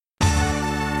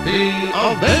The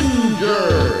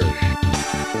Avengers!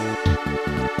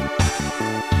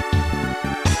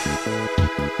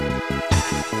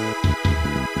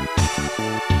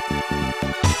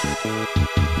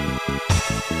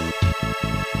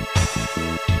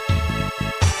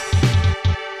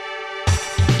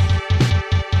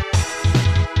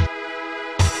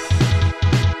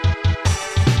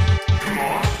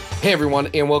 Hey everyone,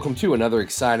 and welcome to another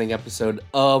exciting episode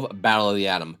of Battle of the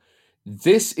Atom.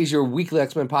 This is your weekly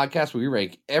X-Men podcast where we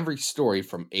rank every story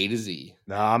from A to Z.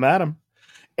 I'm Adam.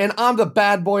 And I'm the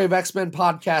bad boy of X-Men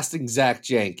podcasting, Zach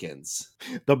Jenkins.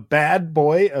 The bad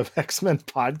boy of X-Men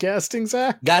podcasting,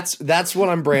 Zach? That's what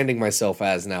I'm branding myself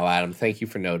as now, Adam. Thank you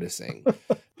for noticing.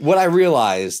 What I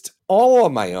realized all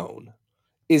on my own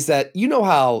is that you know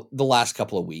how the last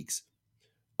couple of weeks,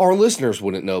 our listeners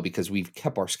wouldn't know because we've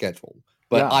kept our schedule.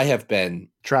 But yeah. I have been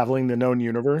traveling the known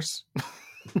universe.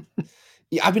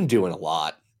 Yeah, I've been doing a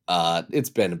lot. It's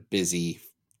been a busy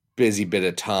bit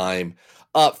of time.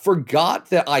 Forgot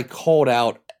that I called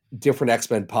out different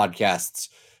X-Men podcasts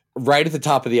right at the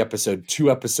top of the episode, 2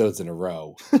 episodes in a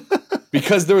row,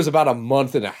 because there was about a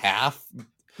month and a half.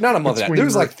 Not a month and a half. There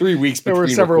was like 3 weeks between. There were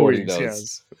several weeks.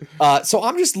 Those. Yes. So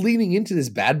I'm just leaning into this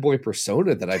bad boy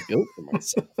persona that I built for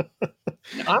myself.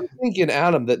 I'm thinking,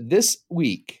 Adam, that this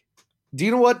week. Do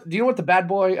you know what the bad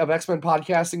boy of X-Men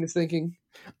podcasting is thinking?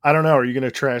 I don't know. Are you going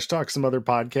to trash talk some other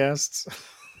podcasts?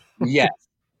 Yes,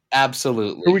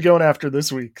 absolutely. Who are we going after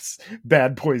this week's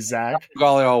bad boy, Zach?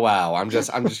 Golly, oh wow! I'm just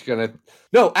gonna.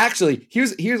 No, actually,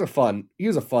 here's a fun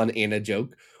and a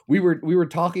joke. We were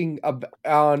talking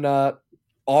on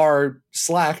our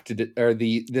Slack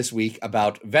this week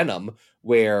about Venom,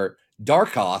 where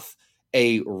Darkoth,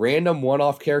 a random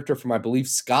one-off character from, I believe,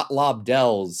 Scott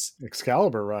Lobdell's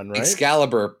Excalibur run, right?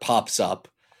 Excalibur pops up.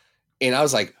 And I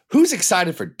was like, who's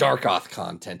excited for Darkoth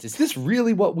content? Is this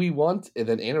really what we want? And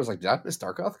then Anna was like, did I miss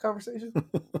Darkoth conversation?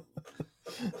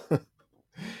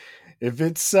 If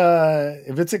it's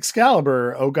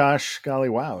Excalibur, oh gosh, golly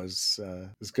wow, is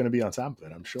going to be on top of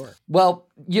it, I'm sure. Well,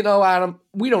 you know, Adam,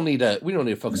 we don't need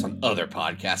to focus on other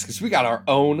podcasts because we got our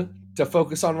own to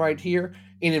focus on right here.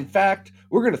 And in fact,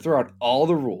 we're going to throw out all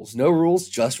the rules. No rules,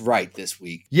 just right this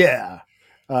week. Yeah.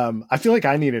 I feel like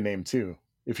I need a name too.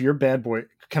 If you're bad boy,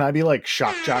 can I be like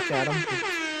Shock Jock Adam?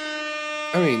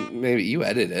 I mean, maybe you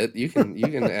edit it. You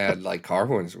can add like car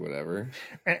horns or whatever.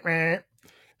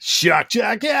 Shock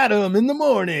Jock Adam in the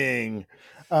morning.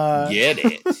 Get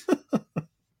it.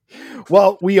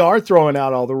 Well, we are throwing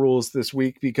out all the rules this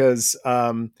week because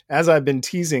as I've been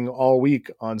teasing all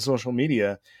week on social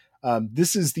media,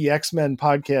 this is the X-Men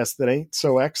podcast that ain't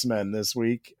so X-Men this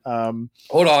week.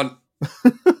 Hold on.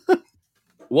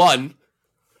 One,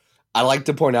 I like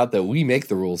to point out that we make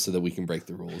the rules so that we can break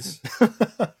the rules.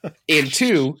 And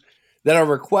two, that a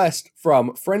request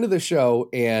from friend of the show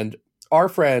and our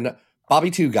friend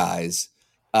Bobby Two Guys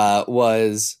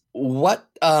was what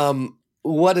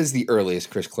is the earliest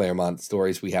Chris Claremont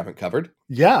stories we haven't covered?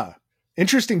 Yeah.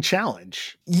 Interesting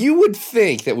challenge. You would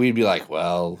think that we'd be like,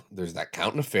 well, there's that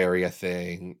Count Nefaria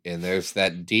thing, and there's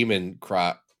that demon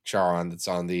Charon that's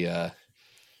on the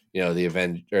the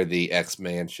event or the X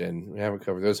Mansion. We haven't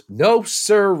covered those. No,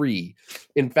 sirree.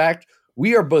 In fact,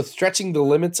 we are both stretching the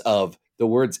limits of the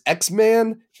words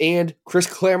X-Man and Chris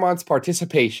Claremont's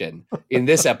participation in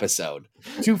this episode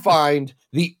to find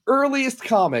the earliest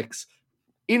comics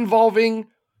involving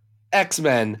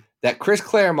X-Men that Chris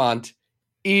Claremont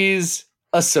is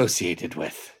associated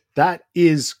with. That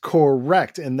is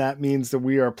correct. And that means that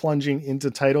we are plunging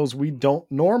into titles we don't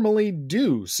normally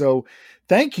do. So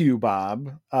thank you,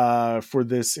 Bob, for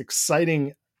this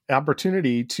exciting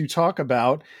opportunity to talk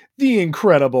about The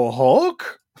Incredible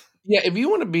Hulk. Yeah, if you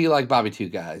want to be like Bobby Two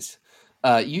Guys,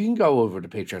 you can go over to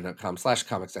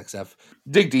patreon.com/comicsxf.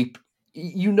 Dig deep.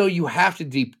 You know you have to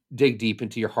dig deep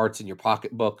into your hearts and your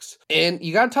pocketbooks, and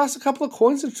you got to toss a couple of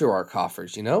coins into our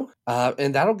coffers, you know,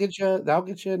 and that'll get you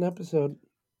an episode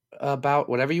about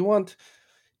whatever you want,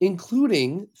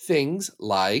 including things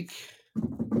like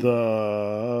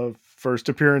the first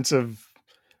appearance of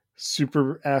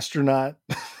Super Astronaut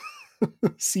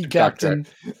Sea Captain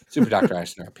Super Dr.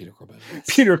 Astronaut Peter Corbeau.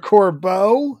 Peter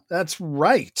Corbeau, that's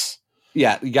right.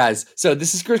 Yeah, guys. So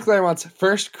this is Chris Claremont's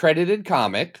first credited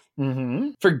comic.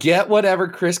 Mm-hmm. Forget whatever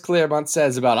Chris Claremont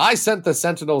says about I sent the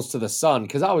Sentinels to the sun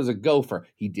because I was a gopher.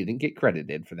 He didn't get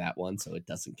credited for that one, so it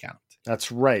doesn't count. That's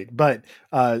right. But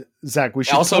Zach, we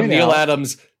should also Neil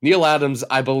Adams. Neil Adams,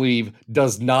 I believe,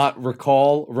 does not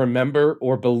recall, remember,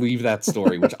 or believe that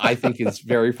story, which I think is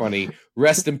very funny.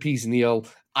 Rest in peace, Neil.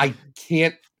 I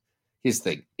can't. His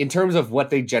thing in terms of what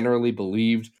they generally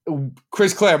believed.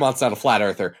 Chris Claremont's not a flat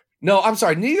earther. No, I'm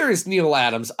sorry. Neither is Neil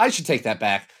Adams. I should take that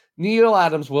back. Neil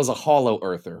Adams was a Hollow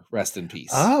Earther. Rest in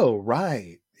peace. Oh,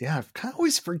 right. Yeah, I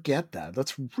always forget that.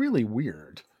 That's really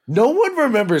weird. No one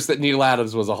remembers that Neil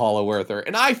Adams was a Hollow Earther,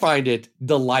 and I find it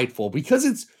delightful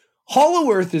because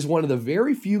Hollow Earth is one of the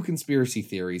very few conspiracy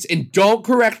theories, and don't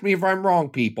correct me if I'm wrong,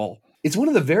 people. It's one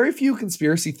of the very few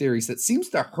conspiracy theories that seems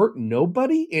to hurt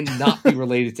nobody and not be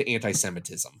related to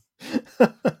anti-Semitism.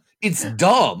 It's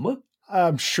dumb.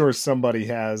 I'm sure somebody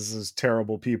has as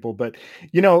terrible people, but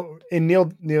in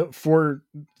Neil for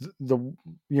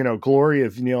the glory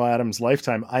of Neil Adams'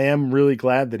 lifetime, I am really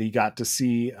glad that he got to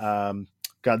see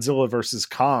Godzilla versus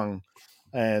Kong.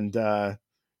 And do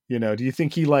you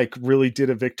think he really did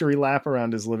a victory lap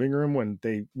around his living room when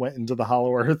they went into the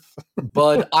Hollow Earth?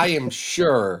 Bud, I am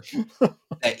sure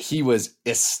that he was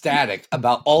ecstatic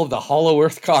about all of the Hollow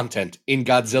Earth content in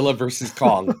Godzilla vs.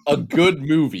 Kong, a good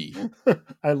movie.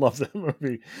 I love that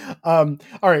movie. All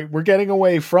right, we're getting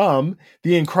away from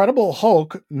The Incredible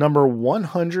Hulk number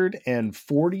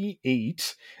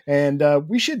 148, and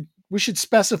we should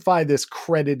specify this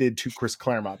credited to Chris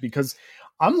Claremont, because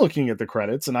I'm looking at the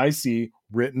credits and I see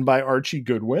written by Archie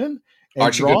Goodwin. And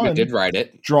Archie Goodwin did write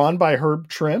it. Drawn by Herb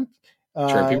Trimpe.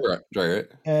 Wrote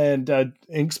it. And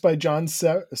inks by John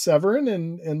Severin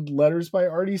and letters by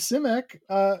Artie Simek.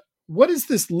 What is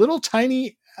this little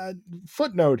tiny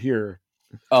footnote here?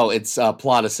 Oh, it's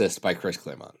plot assist by Chris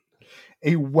Claremont.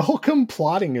 A welcome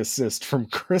plotting assist from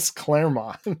Chris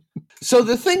Claremont. So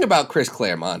the thing about Chris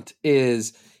Claremont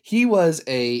is he was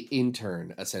a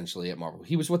intern essentially at Marvel.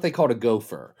 He was what they called a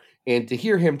gopher. And to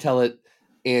hear him tell it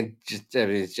and just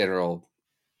his general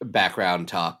background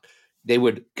talk, they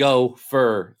would go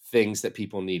for things that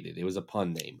people needed. It was a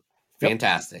pun name.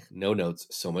 Fantastic. Yep. No notes.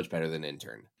 So much better than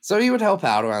intern. So he would help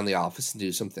out around the office and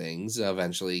do some things.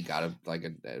 Eventually got a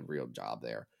real job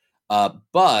there.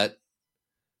 But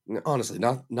honestly,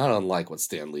 not unlike how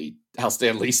Stan Lee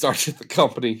started the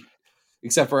company,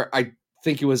 except for I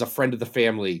think it was a friend of the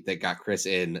family that got Chris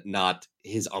in, not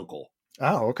his uncle.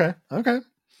 Oh, okay.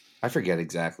 I forget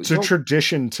exactly. It's a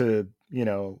tradition to,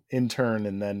 intern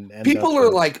and then people are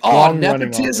like, oh,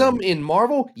 nepotism in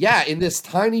Marvel? Yeah, in this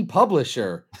tiny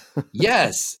publisher.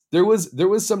 Yes, there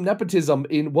was some nepotism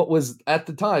in what was at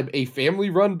the time a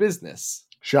family-run business.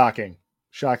 Shocking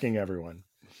everyone.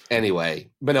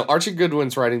 Anyway, but no, Archie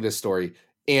Goodwin's writing this story,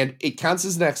 and it counts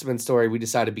as an X-Men story, we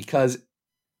decided, because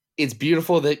it's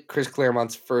beautiful that Chris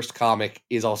Claremont's first comic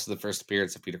is also the first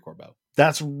appearance of Peter Corbeau.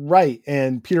 That's right.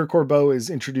 And Peter Corbeau is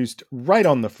introduced right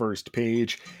on the first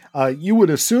page. You would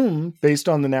assume, based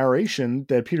on the narration,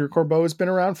 that Peter Corbeau has been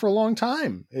around for a long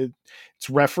time. It's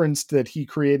referenced that he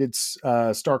created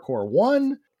Starcore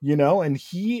 1, and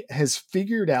he has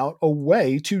figured out a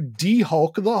way to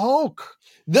de-Hulk the Hulk.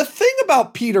 The thing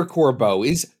about Peter Corbeau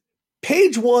is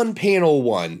page 1, panel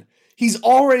 1, he's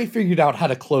already figured out how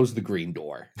to close the green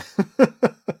door.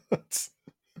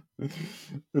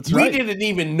 That's right. We didn't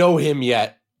even know him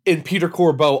yet, and Peter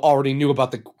Corbeau already knew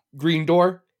about the green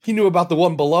door. He knew about the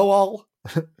one below all.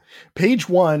 Page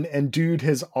 1, and dude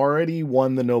has already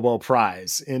won the Nobel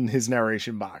Prize in his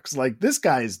narration box. Like, this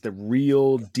guy is the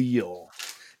real deal.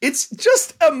 It's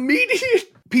just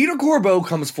immediate. Peter Corbeau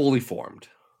comes fully formed.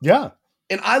 Yeah.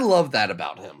 And I love that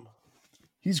about him.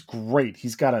 He's great.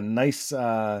 He's got a nice,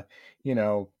 well,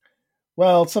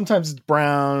 sometimes it's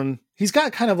brown. He's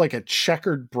got kind of like a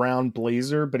checkered brown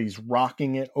blazer, but he's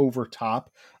rocking it over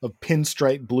top of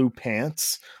pinstripe blue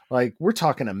pants. Like, we're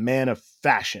talking a man of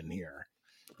fashion here.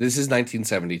 This is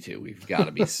 1972. We've got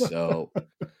to be so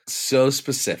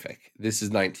specific. This is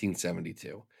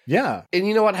 1972. Yeah. And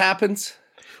you know what happens?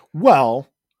 Well,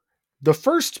 the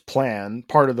first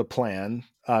part of the plan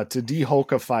to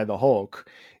de-Hulkify the Hulk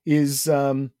is,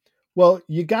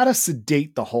 you got to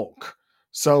sedate the Hulk.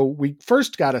 So we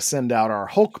first got to send out our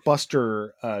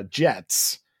Hulkbuster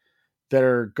jets that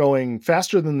are going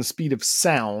faster than the speed of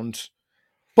sound,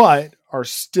 but are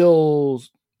still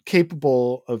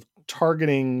capable of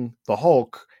targeting the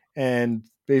Hulk and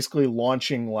basically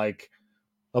launching like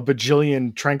a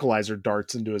bajillion tranquilizer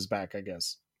darts into his back, I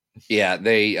guess. Yeah,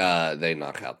 they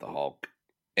knock out the Hulk.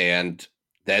 And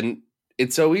then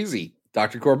it's so easy.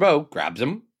 Dr. Corbeau grabs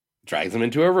him, drags him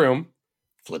into a room,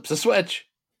 flips a switch.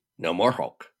 No more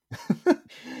Hulk.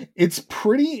 It's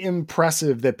pretty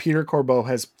impressive that Peter Corbeau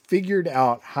has figured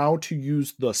out how to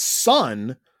use the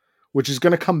sun, which is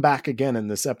going to come back again in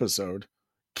this episode.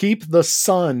 Keep the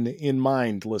sun in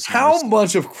mind, listeners. How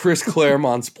much of Chris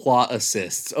Claremont's plot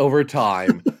assists over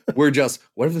time were just,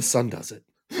 what if the sun does it?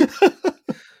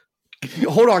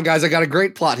 Hold on, guys. I got a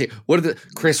great plot here.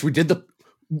 Chris,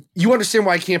 you understand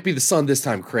why I can't be the sun this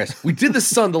time, Chris. We did the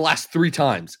sun the last 3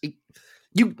 times.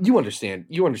 You understand,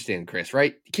 Chris,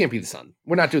 right? It can't be the sun.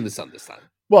 We're not doing the sun this time.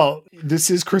 Well, this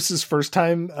is Chris's first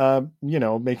time,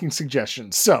 making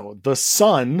suggestions. So the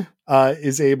sun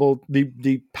is able,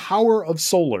 the power of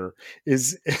solar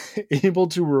is able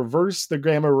to reverse the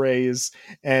gamma rays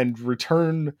and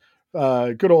return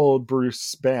good old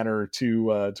Bruce Banner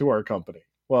to our company.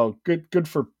 Well, good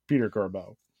for Peter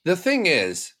Corbeau. The thing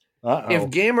is, if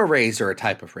gamma rays are a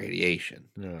type of radiation,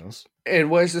 yes, and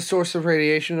what is the source of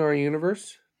radiation in our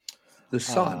universe? The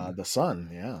sun. The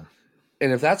sun, yeah.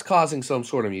 And if that's causing some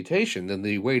sort of mutation, then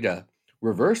the way to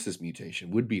reverse this mutation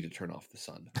would be to turn off the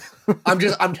sun.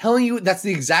 I'm telling you, that's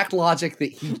the exact logic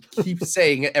that he keeps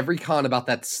saying at every con about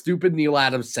that stupid Neil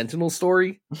Adams Sentinel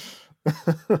story.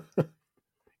 And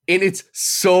it's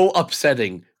so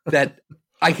upsetting that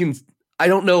I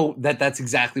don't know that that's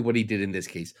exactly what he did in this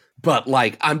case, but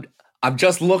like, I'm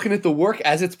just looking at the work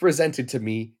as it's presented to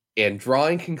me and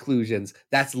drawing conclusions.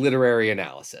 That's literary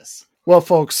analysis. Well,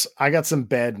 folks, I got some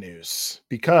bad news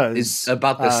because it's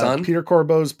about the sun. Peter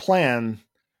Corbeau's plan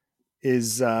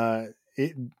is,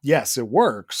 yes, it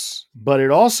works, but it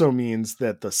also means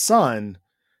that the sun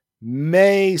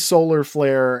may solar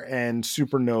flare and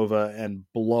supernova and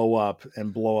blow up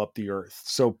the Earth.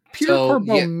 So Peter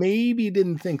Corbeau maybe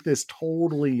didn't think this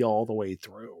totally all the way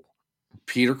through.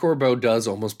 Peter Corbeau does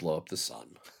almost blow up the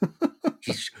sun.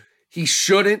 He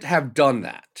shouldn't have done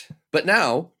that. But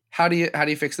now, how do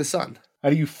you fix the sun? How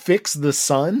do you fix the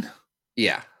sun?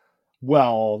 Yeah.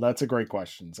 Well, that's a great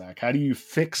question, Zach. How do you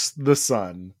fix the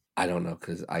sun? I don't know,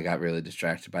 because I got really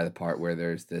distracted by the part where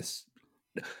there's this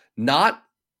not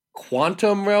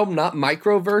quantum realm, not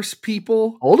microverse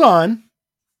people. Hold on.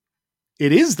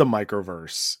 It is the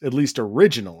microverse, at least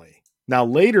originally. Now,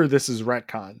 later, this is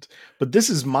retconned, but this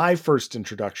is my first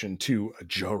introduction to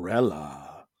Jarella.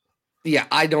 Yeah,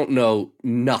 I don't know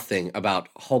nothing about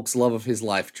Hulk's love of his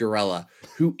life, Jarella,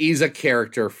 who is a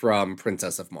character from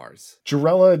Princess of Mars.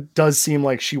 Jarella does seem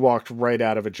like she walked right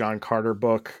out of a John Carter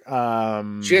book.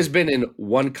 She has been in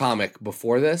one comic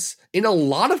before this, in a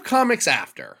lot of comics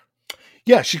after.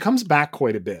 Yeah, she comes back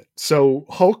quite a bit. So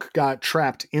Hulk got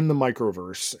trapped in the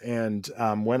microverse and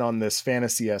went on this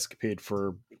fantasy escapade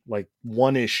for like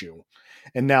one issue.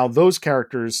 And now those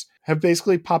characters have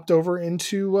basically popped over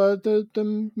into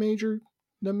the major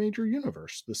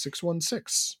universe, the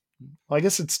 616. Well, I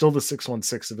guess it's still the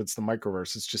 616 if it's the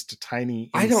microverse. It's just a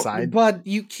tiny inside. But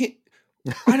you can't.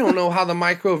 I don't know how the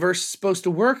microverse is supposed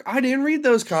to work. I didn't read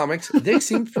those comics. They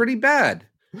seemed pretty bad.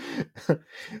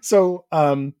 So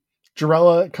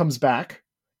Jarella comes back,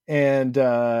 and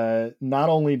not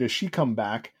only does she come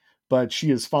back, but she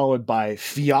is followed by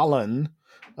Fionn,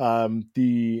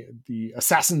 the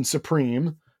assassin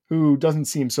supreme, who doesn't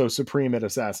seem so supreme at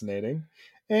assassinating.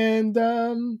 And,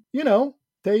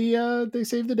 they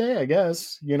save the day, I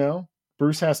guess.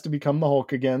 Bruce has to become the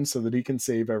Hulk again so that he can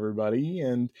save everybody.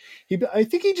 And I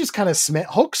think he just kind of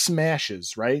Hulk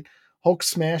smashes, right? Hulk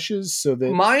smashes so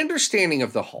that... My understanding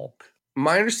of the Hulk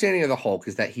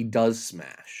is that he does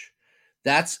smash.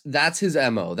 That's his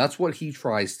MO. That's what he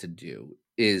tries to do,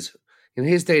 is in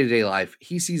his day-to-day life,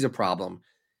 he sees a problem,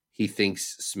 he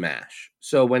thinks smash.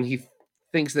 So when he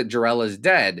thinks that Jarella is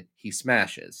dead, he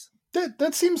smashes.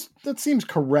 That seems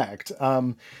correct.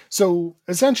 So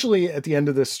essentially, at the end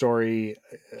of this story,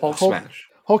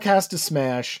 Hulk has to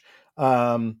smash.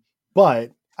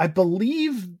 But I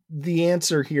believe the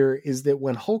answer here is that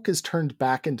when Hulk is turned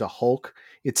back into Hulk,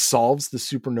 it solves the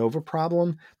supernova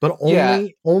problem. But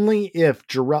only if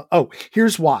Jarella. Oh,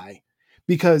 here's why.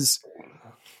 Because,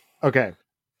 okay,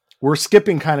 we're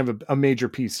skipping kind of a major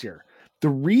piece here. The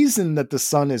reason that the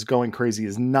sun is going crazy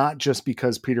is not just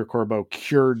because Peter Corbeau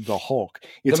cured the Hulk.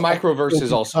 The microverse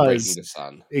is also breaking the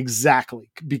sun. Exactly.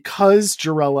 Because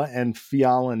Jarella and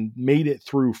Fionn made it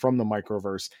through from the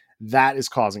microverse, that is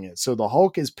causing it. So the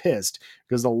Hulk is pissed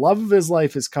because the love of his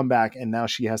life has come back and now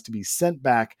she has to be sent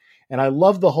back. And I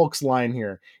love the Hulk's line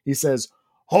here. He says,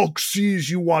 Hulk sees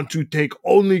you want to take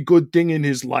only good thing in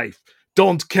his life.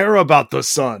 Don't care about the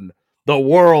sun, the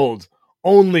world,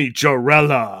 only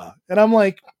Jarella. And I'm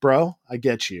like, bro, I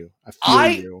get you. I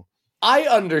feel you. I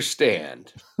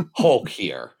understand Hulk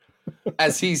here.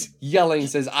 As he's yelling,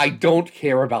 says, I don't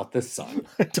care about the sun.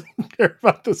 I don't care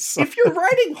about the sun. If you're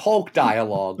writing Hulk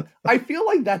dialogue, I feel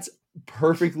like that's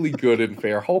perfectly good and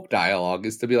fair Hulk dialogue,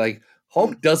 is to be like,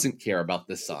 Hulk doesn't care about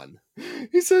the sun.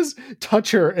 He says,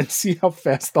 touch her and see how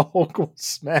fast the Hulk will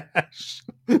smash.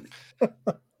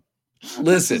 Listen,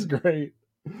 this is great.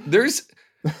 There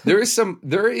is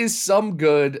some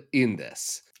good in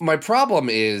this. My problem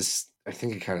is, I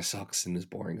think it kind of sucks and is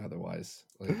boring otherwise.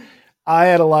 I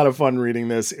had a lot of fun reading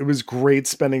this. It was great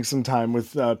spending some time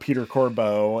with Peter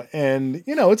Corbeau, and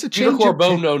it's a Peter change.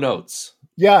 Corbeau, no notes.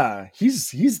 Yeah,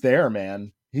 he's there,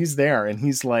 man. He's there, and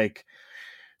he's like,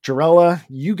 Jarella,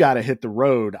 you got to hit the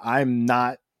road. I'm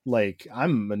a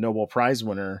Nobel Prize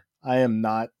winner. I am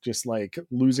not just like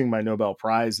losing my Nobel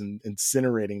Prize and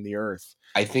incinerating the earth.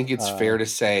 I think it's fair to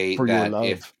say that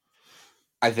if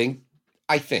I think,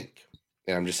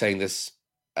 and I'm just saying this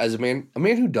as a man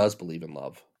who does believe in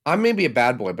love. I'm maybe a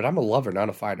bad boy, but I'm a lover, not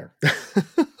a fighter.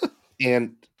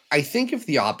 And I think if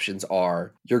the options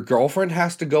are your girlfriend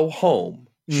has to go home,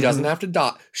 she doesn't have to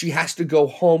die. She has to go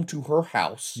home to her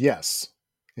house. Yes.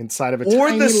 Inside of a or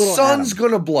tiny the little sun's atom.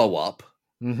 going to blow up.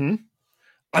 Mm-hmm.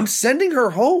 I'm sending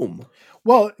her home.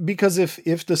 Well, because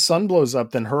if the sun blows up,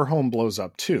 then her home blows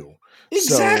up too.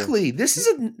 Exactly. So, this is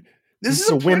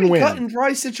a pretty win-win. Cut and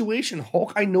dry situation,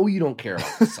 Hulk. I know you don't care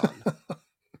about the sun.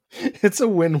 It's a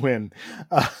win-win.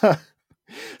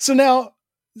 So now,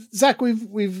 Zach,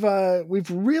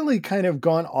 we've really kind of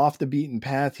gone off the beaten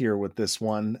path here with this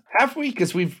one. Have we?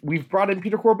 Because we've brought in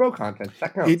Peter Corbeau content.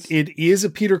 That counts. It is a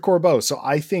Peter Corbeau. So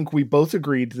I think we both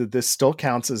agreed that this still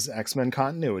counts as X-Men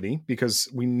continuity because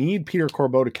we need Peter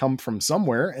Corbeau to come from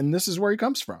somewhere, and this is where he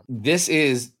comes from. This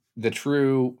is the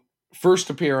true first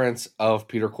appearance of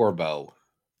Peter Corbeau.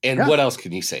 And what else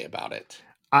can you say about it?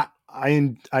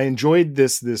 I enjoyed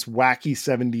this wacky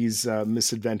 70s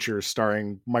misadventure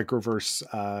starring microverse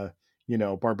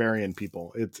barbarian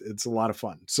people. It's a lot of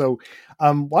fun. So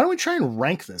why don't we try and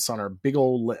rank this on our big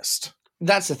old list?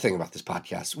 That's the thing about this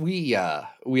podcast. We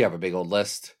have a big old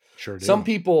list. Sure do. Some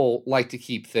people like to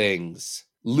keep things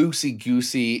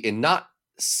loosey-goosey and not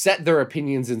set their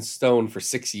opinions in stone for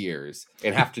 6 years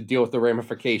and have to deal with the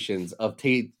ramifications of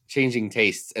changing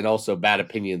tastes and also bad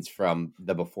opinions from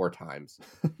the before times.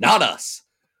 Not us.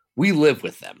 We live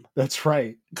with them. That's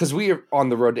right. Because we are on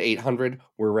the road to 800.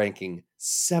 We're ranking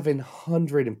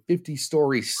 750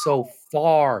 stories so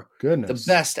far. Goodness.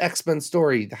 The best X-Men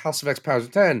story, the House of X Powers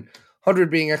of 10.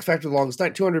 100 being X Factor the Longest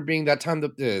Night. 200 being that time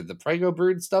the Prego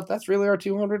Brood stuff. That's really our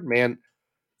 200? Man.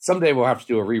 Someday we'll have to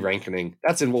do a re-ranking.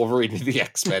 That's in Wolverine and the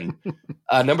X-Men.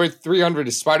 Number 300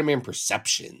 is Spider-Man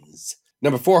Perceptions.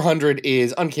 Number 400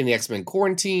 is Uncanny X-Men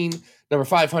Quarantine. Number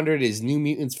 500 is New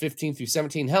Mutants 15 through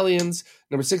 17 Hellions.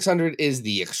 Number 600 is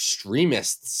The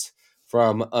Extremists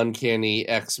from Uncanny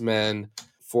X-Men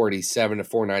 47 to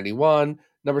 491.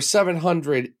 Number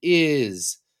 700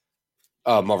 is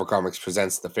Marvel Comics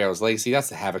Presents The Pharaoh's Legacy. That's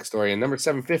the Havoc story. And number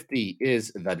 750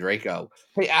 is The Draco.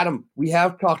 Hey, Adam, we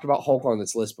have talked about Hulk on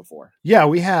this list before. Yeah,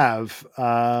 we have,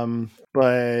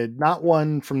 but not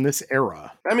one from this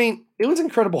era. I mean, it was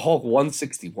Incredible Hulk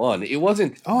 161. It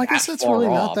wasn't. Oh, I guess that's really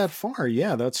not that far.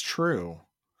 Yeah, that's true.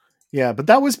 Yeah, but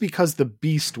that was because the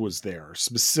Beast was there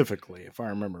specifically, if I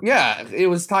remember. Yeah, it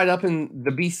was tied up in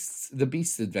the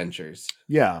Beast's adventures.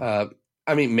 Yeah.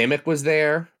 I mean, Mimic was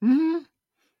there. Mm-hmm.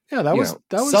 Yeah, that was.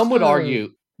 Some would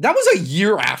argue that was a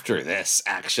year after this,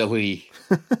 actually.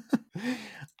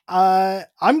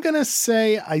 I'm gonna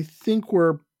say I think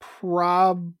we're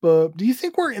do you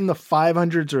think we're in the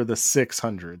 500s or the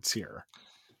 600s here?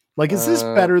 Like, is this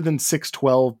better than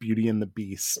 612 Beauty and the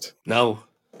Beast? No,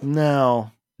 I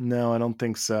don't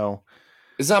think so.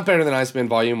 It's not better than Iceman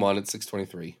Volume 1 at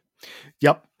 623.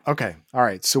 Yep. Okay. All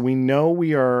right. So we know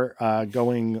we are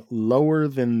going lower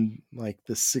than like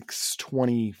the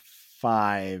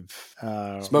 625.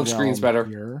 Smokescreen's better.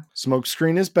 Here.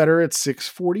 Smokescreen is better at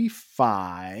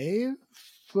 645.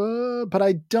 But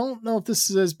I don't know if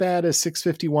this is as bad as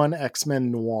 651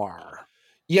 X-Men Noir.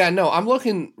 Yeah, no, I'm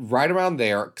looking right around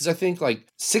there because I think like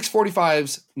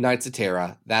 645's Knights of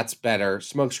Terra, that's better.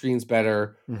 Smokescreen's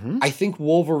better. Mm-hmm. I think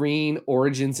Wolverine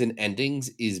Origins and Endings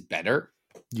is better.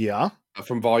 Yeah.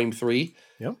 From Volume 3.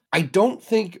 Yep. I don't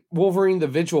think Wolverine the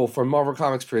Vigil from Marvel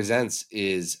Comics Presents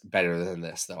is better than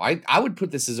this, though. I would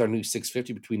put this as our new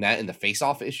 650 between that and the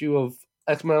Face-Off issue of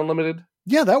X-Men Unlimited.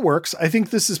 Yeah, that works. I think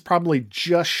this is probably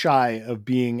just shy of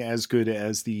being as good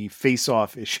as the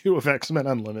Face-Off issue of X-Men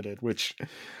Unlimited, which,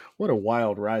 what a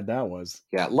wild ride that was.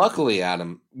 Yeah, luckily,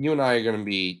 Adam, you and I are going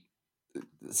to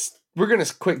we're going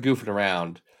to quit goofing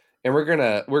around. And we're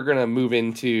gonna move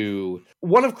into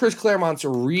one of Chris Claremont's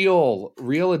real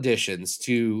additions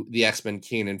to the X-Men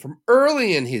canon from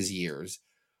early in his years.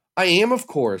 I am, of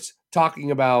course, talking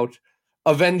about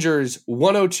Avengers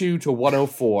 102 to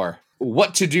 104.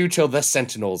 What to do till the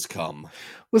Sentinels come.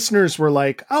 Listeners were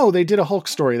like, "Oh, they did a Hulk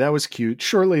story. That was cute.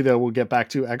 Surely they will get back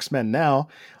to X-Men now."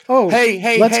 Oh,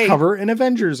 let's cover an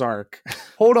Avengers arc.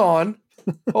 Hold on.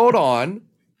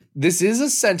 This is a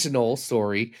Sentinel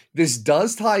story. This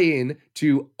does tie in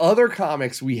to other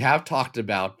comics we have talked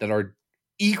about that are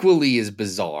equally as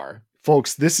bizarre.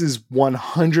 folks, this is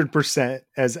 100%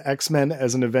 as X-Men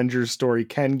as an Avengers story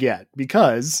can get,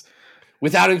 because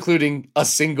without including a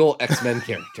single X-Men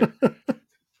character.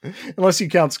 Unless you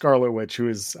count Scarlet Witch, who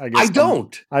is, I guess. I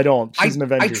don't. I don't. She's an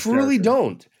Avengers I truly character.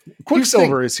 don't.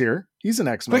 Quicksilver is here. He's an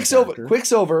X-Men character.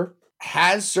 Quicksilver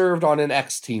has served on an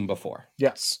X team before.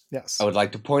 Yes. I would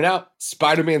like to point out,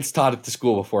 Spider-Man's taught at the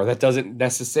school before. That doesn't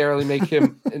necessarily make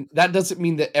him... that doesn't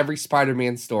mean that every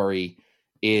Spider-Man story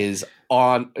is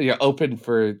open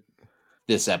for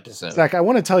this episode. Zach, I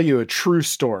want to tell you a true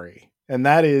story. And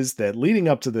that is that leading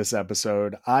up to this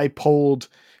episode, I polled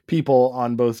people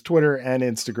on both Twitter and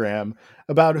Instagram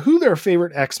about who their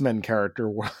favorite X-Men character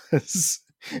was.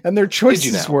 And their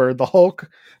choices were the Hulk,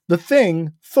 the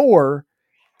Thing, Thor,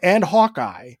 and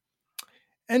Hawkeye.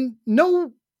 And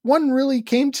no one really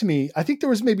came to me. I think there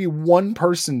was maybe one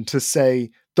person to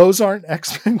say, those aren't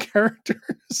X-Men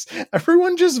characters.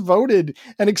 Everyone just voted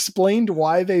and explained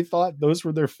why they thought those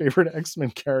were their favorite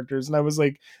X-Men characters. And I was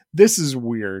like, this is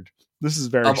weird. This is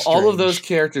very strange. All of those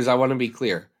characters, I want to be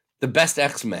clear. The best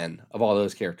X-Men of all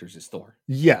those characters is Thor.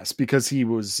 Yes, because he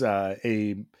was a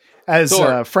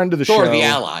friend of the show. Thor, the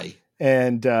ally.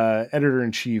 And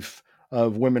editor-in-chief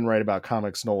of Women Write About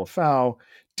Comics, Nola Pfau,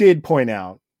 did point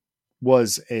out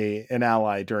was an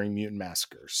ally during Mutant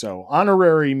Massacre. So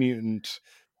honorary mutant.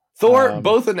 Thor,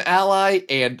 both an ally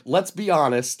and, let's be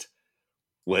honest,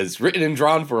 was written and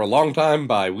drawn for a long time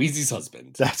by Weezy's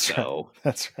husband. That's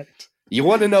right. You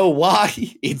want to know why?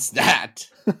 It's that.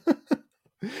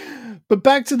 But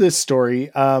back to this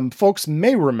story, folks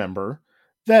may remember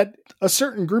that a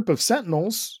certain group of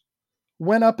Sentinels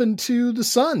went up into the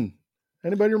sun.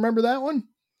 Anybody remember that one?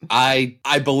 I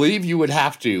believe you would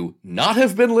have to not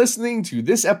have been listening to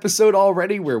this episode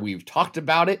already where we've talked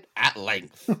about it at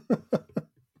length.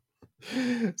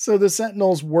 So the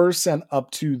Sentinels were sent up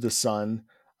to the sun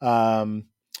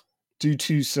due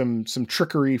to some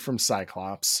trickery from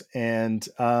Cyclops. And,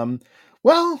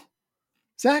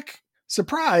 Zach,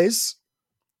 surprise,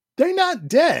 they're not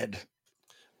dead.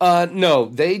 No,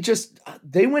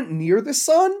 they went near the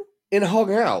sun and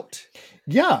hung out.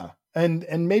 Yeah.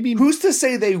 And maybe who's to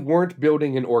say they weren't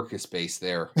building an Orcus base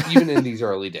there, even in these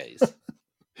early days?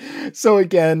 So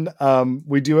again,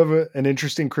 we do have an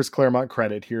interesting Chris Claremont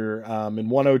credit here. In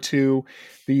 102,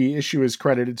 the issue is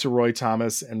credited to Roy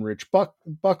Thomas and Rich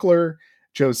Buckler,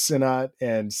 Joe Sinnott,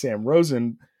 and Sam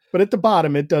Rosen. But at the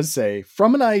bottom, it does say,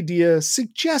 from an idea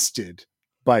suggested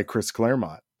by Chris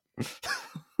Claremont.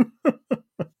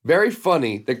 Very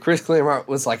funny that Chris Claremont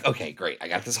was like, okay, great. I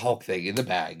got this Hulk thing in the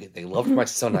bag. They loved my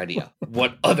sun idea.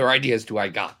 What other ideas do I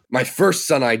got? My first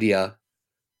sun idea,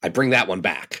 I bring that one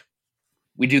back.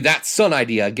 We do that sun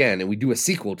idea again, and we do a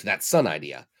sequel to that sun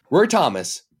idea. Roy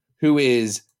Thomas, who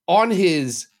is on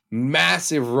his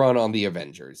massive run on the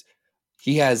Avengers,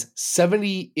 he has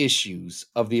 70 issues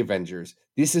of the Avengers.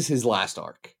 This is his last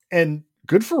arc. And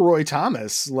good for Roy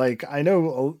Thomas. Like, I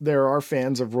know there are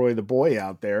fans of Roy the Boy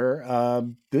out there.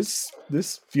 This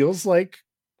feels like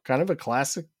kind of a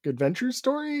classic adventure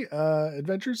story.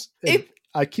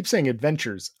 I keep saying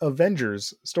Avengers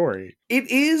story.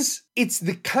 It's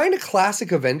the kind of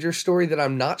classic Avengers story that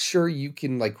I'm not sure you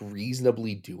can like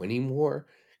reasonably do anymore.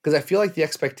 Because I feel like the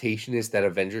expectation is that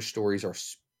Avengers stories are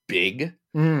big.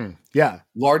 Yeah.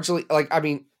 Largely,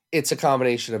 it's a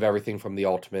combination of everything from the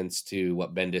Ultimates to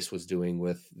what Bendis was doing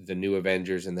with the new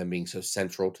Avengers and them being so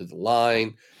central to the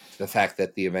line, to the fact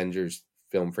that the Avengers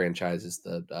film franchise is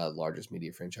the largest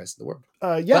media franchise in the world.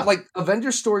 Yeah. But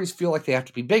Avengers stories feel like they have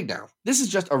to be big now. This is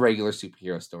just a regular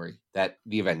superhero story that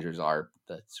the Avengers are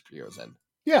the superheroes in.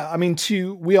 Yeah.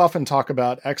 We often talk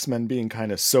about X-Men being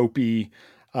kind of soapy,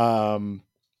 month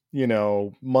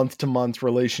to month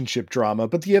relationship drama,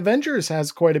 but the Avengers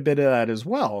has quite a bit of that as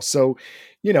well. So,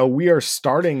 we are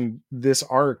starting this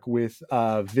arc with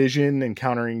Vision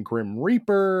encountering Grim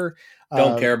Reaper.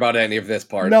 Don't care about any of this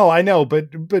part. No, I know, but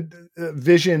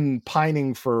Vision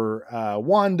pining for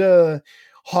Wanda,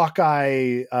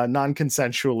 Hawkeye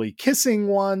non-consensually kissing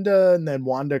Wanda, and then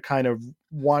Wanda kind of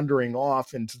wandering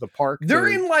off into the park. They're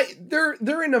in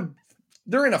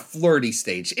a flirty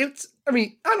stage. I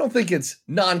don't think it's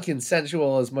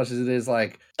non-consensual as much as it is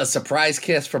like a surprise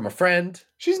kiss from a friend.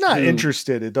 She's not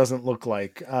interested. It doesn't look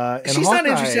like. She's not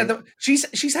interested.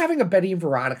 She's having a Betty and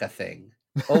Veronica thing,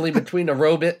 only between a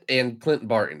robot and Clint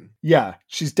Barton. Yeah,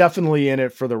 she's definitely in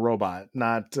it for the robot,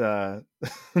 not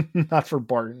for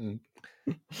Barton.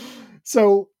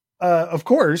 So, of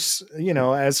course,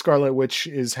 as Scarlet Witch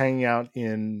is hanging out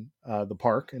in the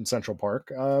park in Central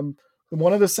Park,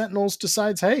 one of the Sentinels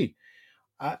decides, hey,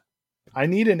 I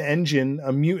need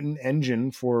a mutant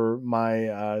engine for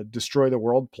my Destroy the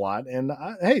World plot. And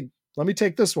hey, let me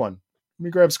take this one. Let me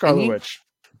grab Scarlet you- Witch.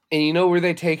 And you know where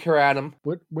they take her, Adam?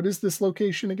 What is this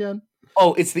location again?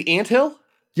 Oh, it's the Anthill?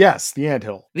 Yes, the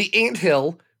Anthill. The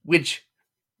Anthill, which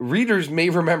readers may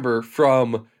remember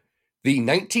from the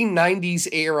 1990s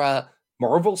era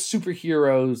Marvel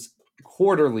superheroes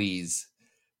quarterlies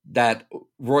that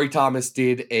Roy Thomas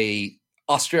did a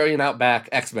Australian Outback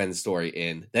X-Men story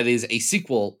in, that is a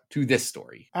sequel to this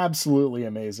story. Absolutely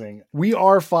amazing. We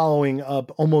are following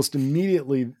up almost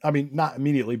immediately. I mean, not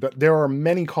immediately, but there are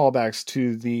many callbacks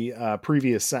to the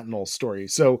previous Sentinel story.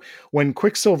 So when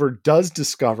Quicksilver does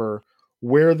discover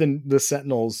where the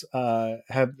Sentinels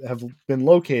have been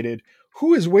located,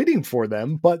 who is waiting for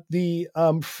them but the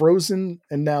frozen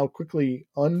and now quickly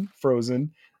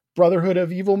unfrozen Brotherhood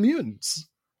of Evil Mutants?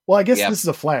 Well, I guess this is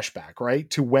a flashback, right?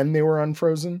 To when they were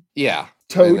unfrozen. Yeah.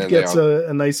 Toad gets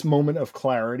a nice moment of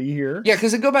clarity here. Yeah,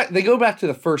 because they go back to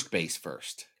the first base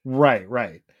first.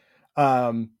 Right.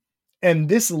 And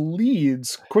this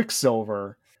leads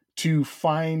Quicksilver to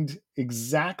find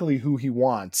exactly who he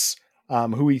wants,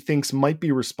 who he thinks might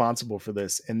be responsible for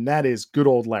this, and that is good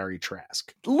old Larry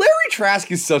Trask. Larry Trask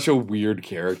is such a weird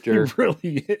character. He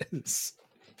really is.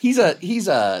 He's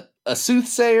a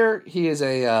soothsayer. He is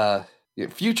a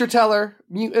future teller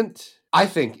mutant. I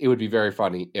think it would be very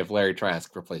funny if Larry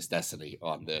Trask replaced Destiny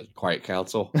on the Quiet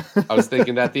Council. I was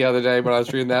thinking that the other day when I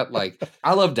was reading that. Like,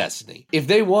 I love Destiny. If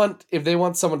they want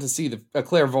someone to see a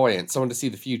clairvoyant, someone to see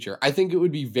the future, I think it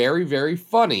would be very, very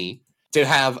funny to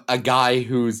have a guy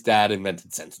whose dad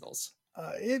invented Sentinels.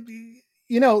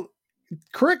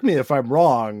 Correct me if I'm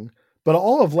wrong, but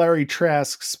all of Larry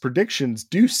Trask's predictions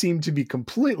do seem to be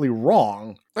completely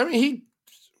wrong. I mean,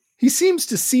 he seems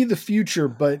to see the future,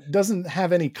 but doesn't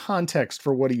have any context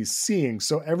for what he's seeing.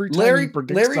 So every time he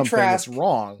predicts something, it's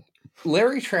wrong.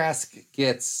 Larry Trask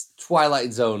gets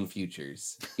Twilight Zone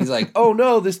futures. He's like, oh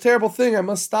no, this terrible thing, I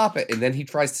must stop it. And then he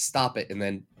tries to stop it and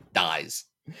then dies.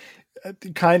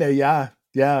 Kind of,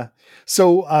 yeah.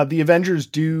 So the Avengers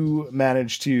do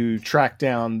manage to track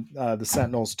down the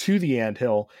Sentinels to the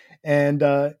Anthill. And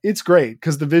it's great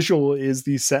because the visual is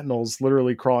these Sentinels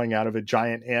literally crawling out of a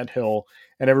giant anthill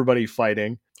and everybody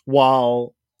fighting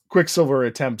while Quicksilver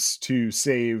attempts to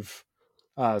save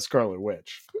Scarlet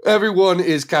Witch. Everyone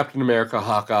is Captain America,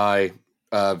 Hawkeye,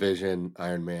 Vision,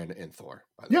 Iron Man, and Thor.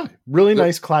 Yeah, really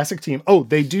nice classic team. Oh,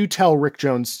 they do tell Rick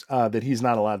Jones that he's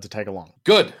not allowed to tag along.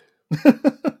 Good.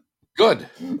 Good.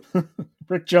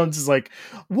 Rick Jones is like,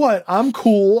 what? I'm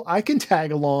cool. I can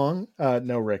tag along.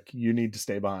 No, Rick, you need to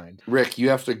stay behind. Rick, you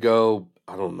have to go,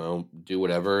 I don't know, do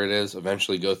whatever it is,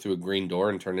 eventually go through a green door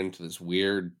and turn into this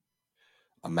weird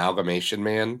amalgamation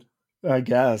man. I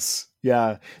guess.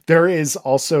 Yeah. There is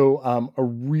also a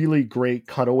really great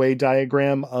cutaway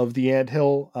diagram of the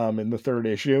anthill in the third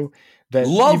issue. That's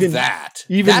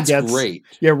great.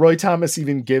 Yeah, Roy Thomas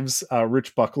even gives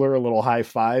Rich Buckler a little high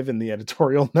five in the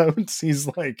editorial notes. He's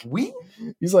like,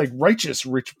 righteous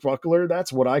Rich Buckler.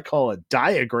 That's what I call a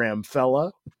diagram,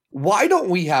 fella. Why don't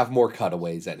we have more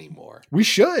cutaways anymore? We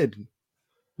should.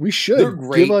 They're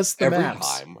great. Give us the every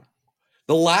maps. Time.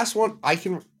 The last one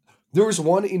there was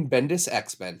one in Bendis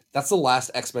X-Men. That's the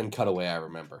last X-Men cutaway I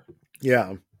remember.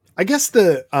 Yeah. I guess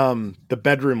the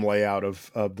bedroom layout of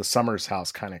the Summers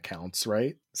house kind of counts,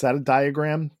 right? Is that a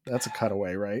diagram? That's a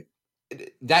cutaway, right?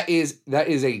 That is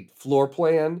a floor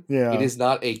plan. Yeah. It is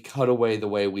not a cutaway the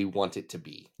way we want it to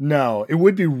be. No, it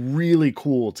would be really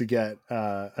cool to get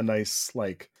a nice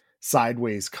like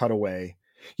sideways cutaway.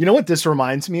 You know what this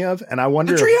reminds me of? And I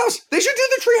wonder the treehouse. They should do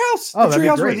the treehouse. Oh, the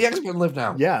treehouse where the X-Men live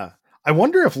now. Yeah. I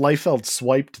wonder if Liefeld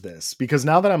swiped this, because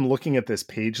now that I'm looking at this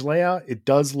page layout, it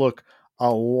does look a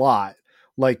lot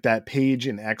like that page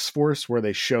in X-Force where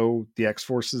they show the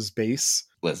X-Force's base.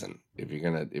 Listen, if you're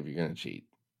gonna cheat.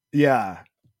 Yeah.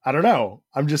 I don't know.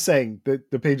 I'm just saying that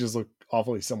the pages look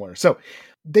awfully similar. So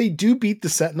they do beat the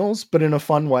Sentinels, but in a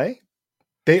fun way.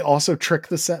 They also trick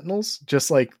the Sentinels,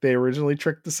 just like they originally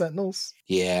tricked the Sentinels.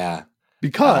 Yeah.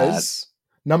 Because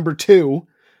number 2,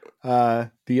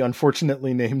 the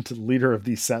unfortunately named leader of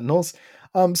these Sentinels,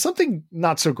 something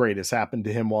not so great has happened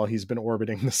to him while he's been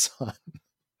orbiting the sun.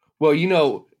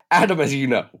 Well, Adam, as you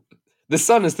know, the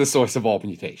sun is the source of all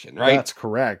mutation, right? That's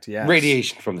correct, yeah.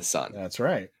 Radiation from the sun. That's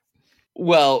right.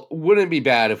 Well, wouldn't it be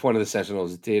bad if one of the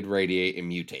Sentinels did radiate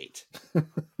and mutate?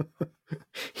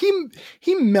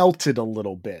 He melted a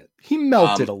little bit.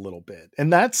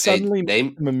 And that suddenly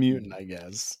made him a mutant, I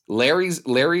guess.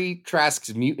 Larry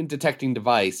Trask's mutant detecting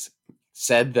device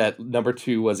said that number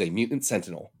 2 was a mutant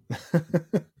sentinel.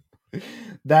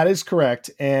 That is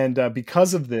correct. And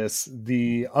because of this,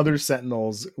 the other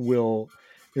Sentinels will,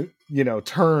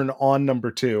 turn on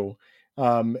number 2,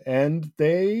 and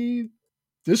they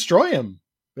destroy him.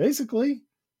 Basically,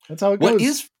 that's how it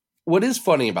goes. What is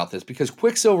funny about this, because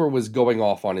Quicksilver was going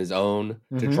off on his own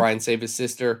to Mhm. try and save his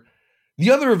sister.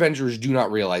 The other Avengers do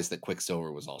not realize that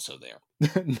Quicksilver was also there.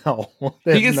 No,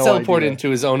 He gets teleported idea. into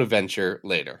his own adventure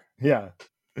later. Yeah,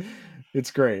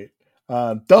 it's great.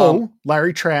 Though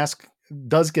Larry Trask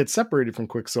does get separated from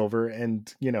Quicksilver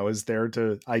and, is there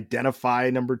to identify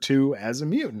number 2 as a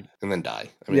mutant. And then die.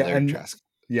 I mean, Larry Trask.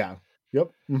 Yeah.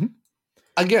 Yep. Mm-hmm.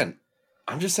 Again,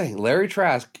 I'm just saying, Larry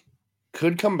Trask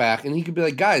could come back and he could be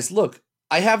like, guys, look,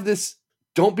 I have this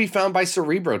don't be found by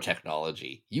Cerebro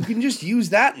technology. You can just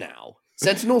use that now.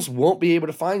 Sentinels won't be able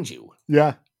to find you.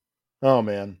 Yeah. Oh,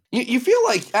 man. You feel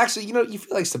like, actually, you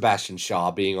feel like Sebastian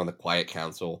Shaw being on the Quiet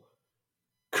Council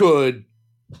could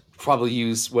probably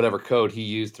use whatever code he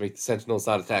used to make the Sentinels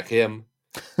not attack him.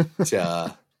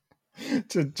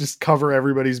 To just cover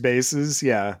everybody's bases.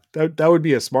 Yeah, that would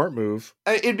be a smart move.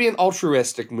 It'd be an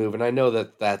altruistic move, and I know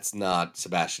that that's not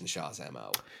Sebastian Shaw's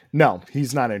MO. No,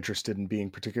 he's not interested in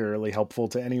being particularly helpful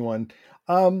to anyone.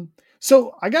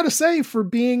 So I gotta say, for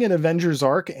being an Avengers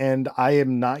arc, and I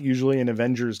am not usually an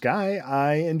Avengers guy,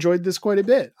 I enjoyed this quite a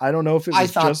bit. I don't know if it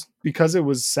was just because it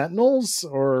was Sentinels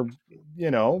or,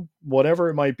 whatever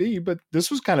it might be, but this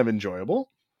was kind of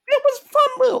enjoyable. It was fun.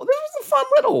 This was a fun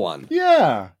little one.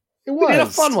 Yeah. It was. We did a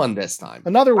fun one this time.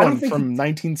 Another one from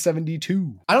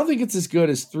 1972. I don't think it's as good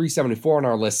as 374 on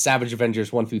our list, Savage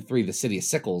Avengers 1 through 3, The City of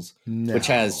Sickles, no. which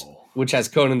has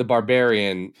Conan the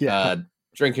Barbarian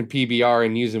drinking PBR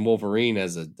and using Wolverine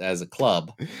as a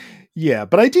club. Yeah,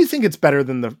 but I do think it's better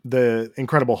than the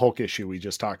Incredible Hulk issue we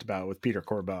just talked about with Peter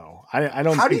Corbeau. I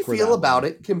don't. How do you feel about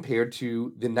it compared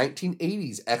to the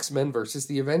 1980s X-Men versus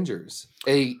the Avengers?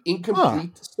 A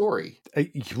incomplete story.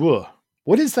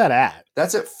 What is that at?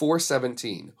 That's at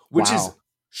 417, which is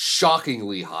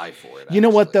shockingly high for it. You know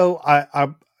what though?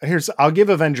 I'll give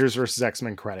Avengers versus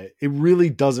X-Men credit. It really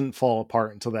doesn't fall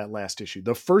apart until that last issue.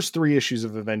 The first 3 issues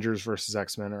of Avengers versus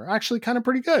X-Men are actually kind of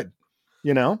pretty good.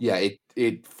 Yeah,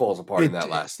 it falls apart in that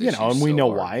last issue. And we know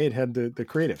why. It had the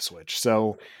creative switch.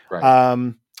 So,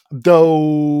 right.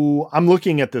 Though I'm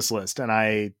looking at this list and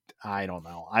I don't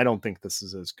know. I don't think this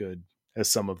is as good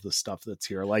as some of the stuff that's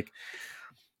here. Like,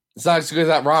 it's not as good as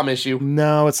that ROM issue.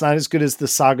 No, it's not as good as the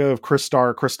Saga of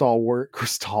Crystal Warrior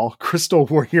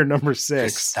number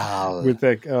 6 with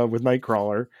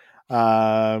Nightcrawler.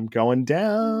 Going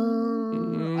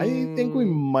down. I think we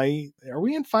might. Are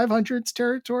we in 500's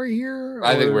territory here?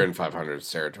 I think we're in 500's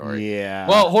territory. Yeah.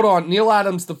 Well, hold on. Neil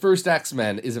Adams, The First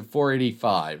X-Men, is at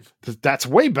 485. That's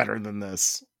way better than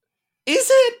this. Is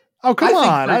it? Oh, come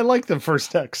on. I like the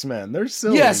first X-Men. They're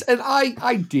silly. Yes, and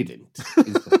I didn't,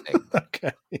 is the thing.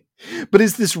 Okay. But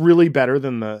is this really better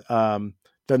than the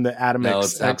Adam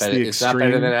X the Extreme? It's not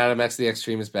better than Adam X the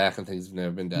Extreme is back and things have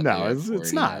never been done. No,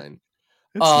 it's not.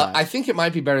 I think it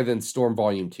might be better than Storm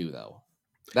Volume 2, though.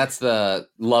 That's the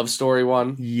love story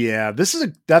one. Yeah,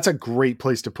 that's a great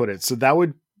place to put it. So that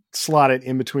would slot it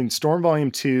in between Storm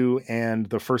Volume 2 and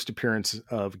the first appearance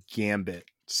of Gambit.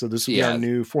 So this would be our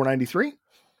new 493.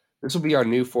 This will be our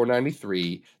new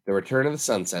 493, The Return of the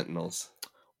Sun Sentinels.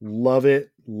 Love it.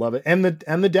 And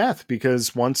the death,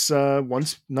 because once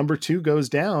number 2 goes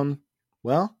down,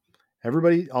 well,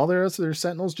 everybody, all their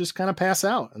Sentinels just kind of pass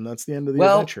out, and that's the end of the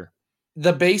adventure.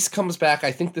 The base comes back.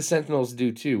 I think the Sentinels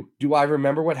do too. Do I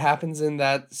remember what happens in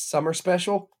that summer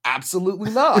special?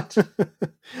 Absolutely not.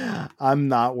 I'm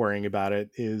not worrying about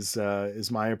it, is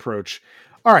my approach.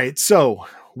 All right, so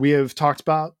we have talked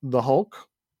about the Hulk.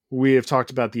 We have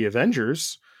talked about the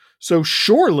Avengers. So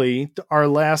surely our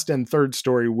last and third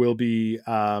story will be,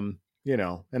 an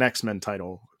X-Men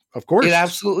title. Of course. It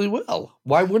absolutely will.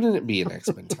 Why wouldn't it be an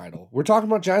X-Men title? We're talking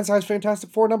about Giant Size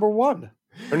Fantastic Four number 1.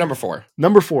 Or number 4.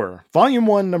 Number 4. Volume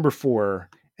 1, number 4.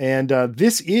 And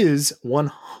this is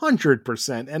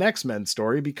 100% an X-Men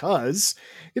story because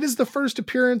it is the first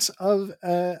appearance of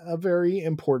a very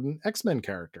important X-Men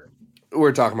character.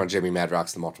 We're talking about Jimmy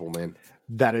Madrox, the Multiple Man.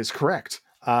 That is correct.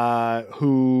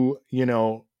 Who,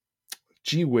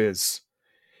 gee whiz.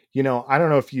 I don't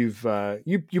know if you've,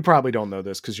 you probably don't know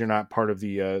this because you're not part of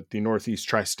the Northeast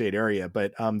tri-state area,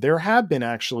 but there have been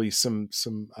actually some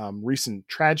recent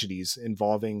tragedies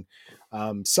involving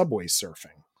subway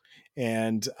surfing.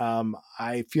 And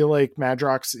I feel like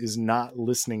Madrox is not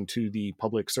listening to the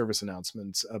public service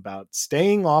announcements about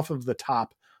staying off of the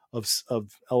top of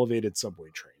elevated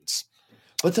subway trains.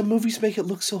 But the movies make it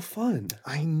look so fun.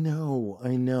 I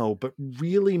know. But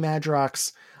really,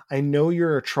 Madrox, I know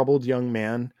you're a troubled young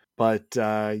man, but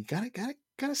you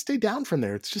gotta stay down from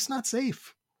there. It's just not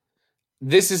safe.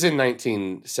 This is in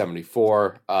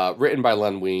 1974, written by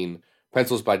Len Wein,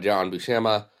 pencils by John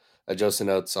Buscema, Joe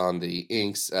Notes on the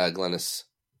inks, Glennis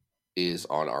is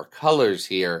on our colors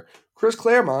here. Chris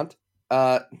Claremont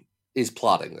is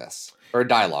plotting this or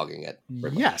dialoguing it.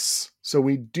 Yes. So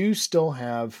we do still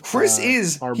have Chris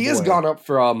has gone up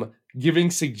from giving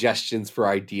suggestions for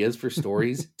ideas for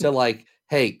stories to like,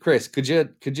 hey, Chris, could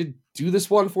you do this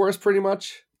one for us pretty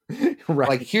much? Right.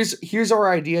 Like, here's our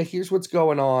idea. Here's what's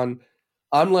going on.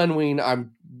 I'm Len Wein.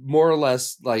 I'm more or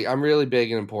less like, I'm really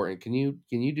big and important. Can you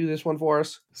do this one for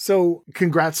us? So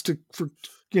congrats for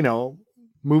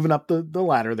moving up the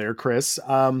ladder there, Chris.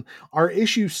 Our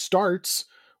issue starts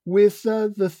with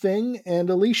the Thing and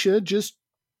Alicia just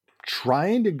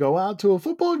trying to go out to a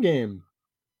football game.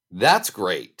 That's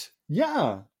great.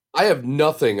 Yeah. I have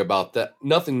nothing about that.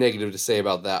 Nothing negative to say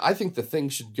about that. I think the Thing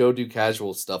should go do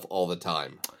casual stuff all the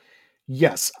time.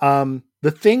 Yes.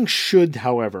 The Thing should,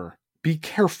 however, be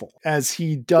careful as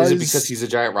he does. Is it because he's a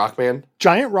giant rock man?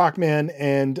 Giant rock man,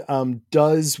 and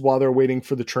does, while they're waiting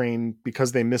for the train,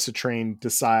 because they miss a train,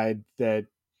 decide that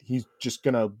he's just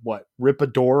gonna rip a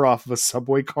door off of a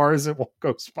subway car as it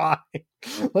goes by.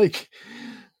 Like,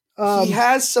 he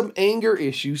has some anger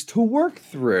issues to work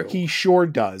through. He sure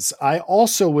does. I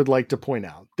also would like to point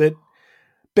out that,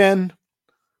 Ben,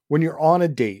 when you're on a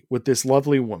date with this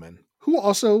lovely woman who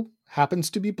also happens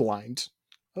to be blind,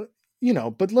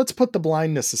 but let's put the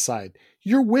blindness aside.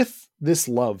 You're with this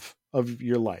love of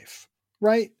your life,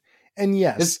 right? And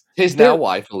yes, his now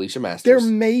wife, Alicia Masters. There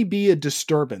may be a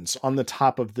disturbance on the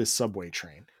top of this subway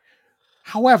train.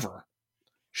 However,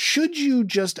 should you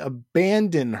just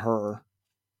abandon her,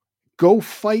 go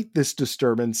fight this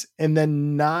disturbance, and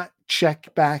then not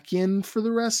check back in for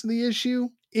the rest of the issue?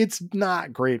 It's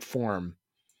not great form.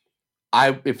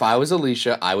 If I was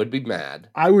Alicia, I would be mad.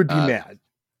 I would be mad.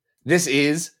 This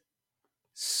is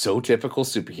so typical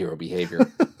superhero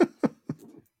behavior.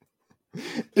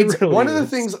 It's really one of the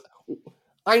things.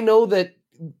 I know that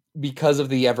because of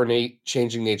the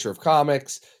ever-changing nature of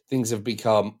comics, things have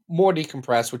become more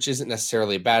decompressed, which isn't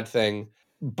necessarily a bad thing.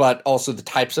 But also the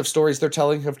types of stories they're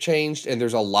telling have changed, and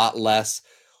there's a lot less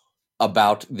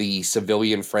about the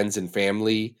civilian friends and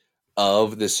family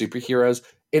of the superheroes.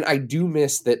 And I do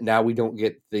miss that now we don't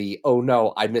get the, oh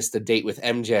no, I missed a date with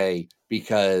MJ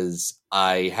because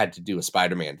I had to do a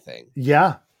Spider-Man thing.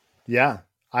 Yeah. Yeah.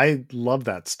 I love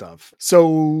that stuff.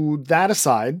 So that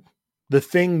aside, the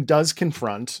Thing does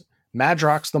confront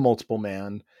Madrox the Multiple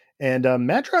Man. And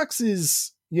Madrox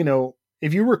is,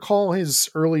 if you recall his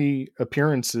early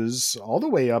appearances all the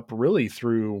way up really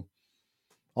through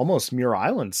almost Muir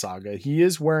Island Saga, he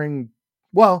is wearing,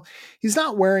 he's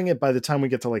not wearing it by the time we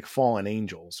get to like Fallen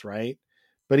Angels, right?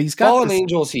 But he's got Fallen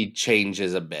Angels, he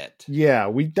changes a bit. Yeah,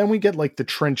 we get like the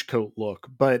trench coat look,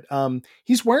 but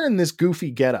he's wearing this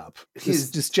goofy getup,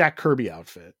 this Jack Kirby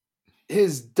outfit.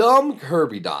 His dumb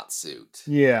Kirby dot suit.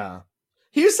 Yeah.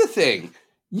 Here's the thing.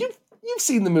 You've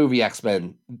seen the movie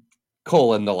X-Men: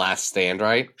 The Last Stand,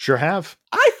 right? Sure have.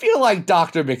 I feel like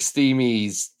Dr.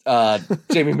 McSteamy's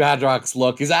Jamie Madrox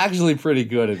look is actually pretty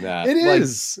good in that. It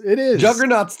is.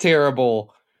 Juggernaut's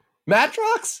terrible.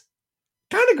 Madrox,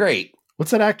 kind of great.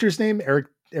 What's that actor's name?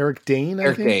 Eric Dane, I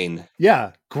think? Eric Dane.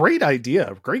 Yeah, great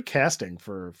idea. Great casting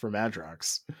for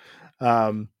Madrox.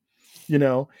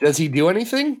 Does he do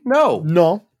anything?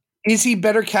 No. Is he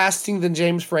better casting than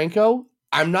James Franco?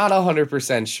 I'm not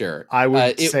 100% sure. I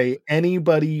would say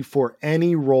anybody for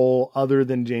any role other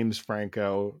than James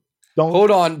Franco. Hold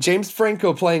on. James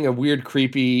Franco playing a weird,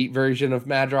 creepy version of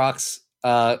Madrox.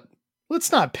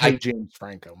 Let's not pay James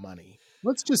Franco money.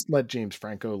 Let's just let James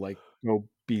Franco go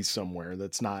be somewhere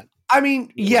that's not. I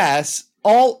mean, yes,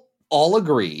 all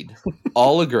agreed.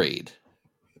 All agreed.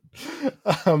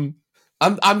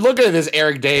 I'm looking at this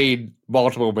Eric Dane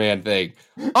Multiple Man thing.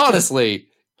 Honestly,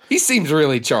 he seems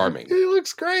really charming. He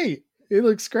looks great.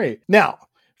 Now,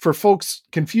 for folks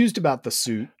confused about the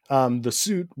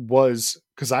suit was,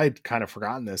 because I'd kind of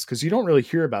forgotten this, because you don't really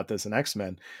hear about this in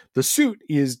X-Men. The suit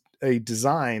is a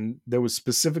design that was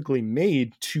specifically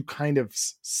made to kind of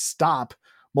stop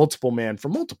Multiple Man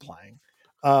from multiplying.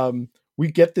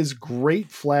 We get this great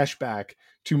flashback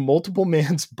to Multiple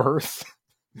Man's birth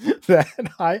that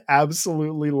I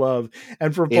absolutely love.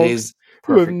 And for folks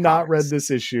who have not read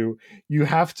this issue, you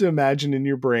have to imagine in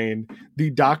your brain the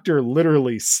Doctor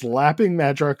literally slapping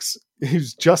Madrox,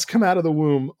 who's just come out of the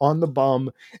womb, on the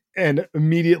bum, and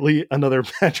immediately another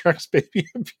Madrox baby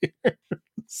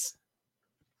appears.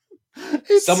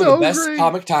 It's some of the best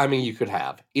comic timing you could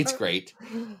have. It's great.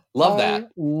 Love that.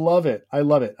 I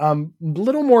love it. A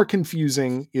little more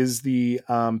confusing is the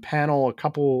panel, a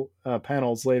couple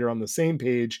panels later on the same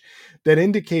page, that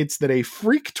indicates that a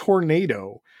freak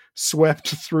tornado swept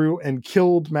through and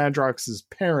killed Madrox's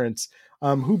parents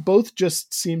who both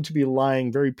just seem to be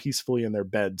lying very peacefully in their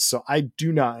beds. So I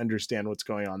do not understand what's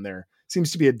going on there.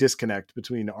 Seems to be a disconnect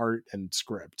between art and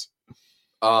script.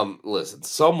 Listen,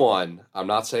 someone, I'm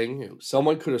not saying who,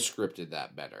 someone could have scripted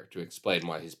that better to explain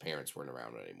why his parents weren't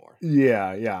around anymore.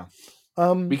 Yeah.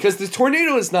 Because the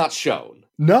tornado is not shown.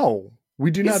 No, we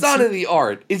do not. It's not in the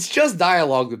art. It's just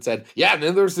dialogue that said, yeah, and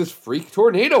then there's this freak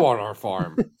tornado on our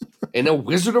farm. And a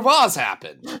Wizard of Oz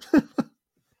happened.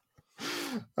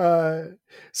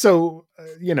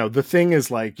 The thing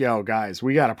is like, yo, guys,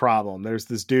 we got a problem. There's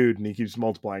this dude and he keeps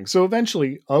multiplying. So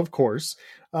eventually, of course,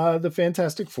 the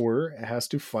Fantastic Four has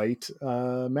to fight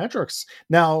Madrox.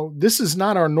 Now, this is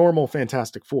not our normal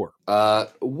Fantastic Four.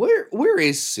 Where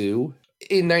is Sue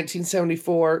in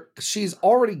 1974? She's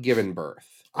already given birth.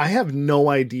 I have no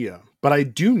idea, but I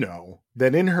do know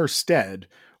that in her stead,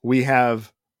 we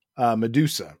have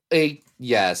Medusa.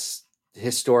 Yes.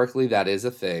 Historically, that is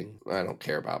a thing. I don't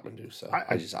care about Medusa.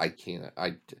 I can't.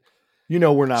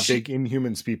 We're not big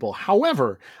Inhumans people.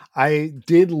 However, I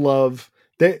did love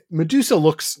that Medusa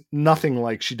looks nothing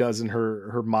like she does in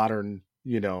her modern,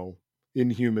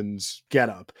 Inhumans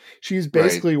getup. She's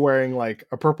basically wearing like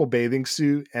a purple bathing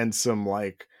suit and some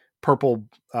like purple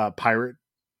pirate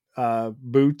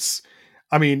boots.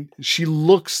 I mean, she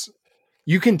looks.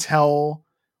 You can tell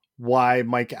why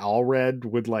Mike Allred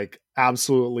would like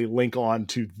absolutely link on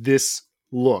to this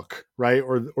look, right?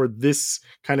 Or this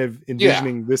kind of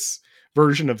envisioning this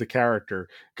version of the character,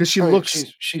 because she looks.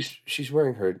 She's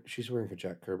wearing her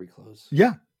Jack Kirby clothes.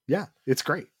 Yeah, it's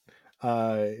great.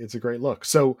 It's a great look.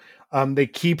 So they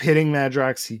keep hitting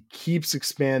Madrox. He keeps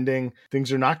expanding.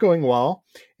 Things are not going well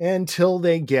until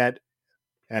they get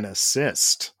an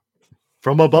assist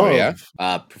from above. Oh, yeah?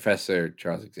 Professor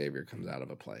Charles Xavier comes out of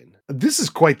a plane. This is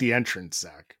quite the entrance,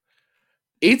 Zach.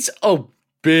 It's a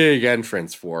big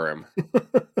entrance for him.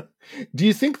 Do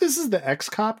you think this is the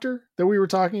X-Copter that we were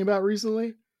talking about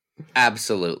recently?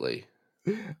 Absolutely.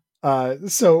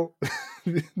 So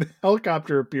the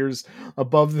helicopter appears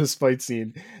above this fight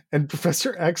scene, and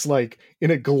Professor X, like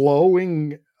in a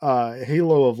glowing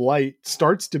halo of light,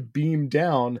 starts to beam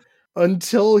down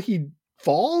until he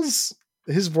falls.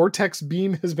 His vortex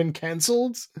beam has been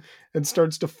canceled and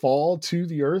starts to fall to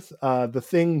the earth. The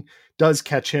thing does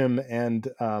catch him, and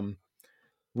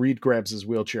Reed grabs his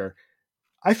wheelchair.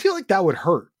 I feel like that would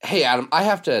hurt. Hey, Adam, I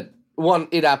have to...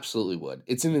 it absolutely would.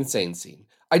 It's an insane scene.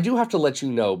 I do have to let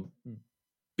you know,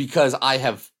 because I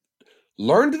have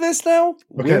learned this now,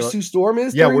 where Sue Storm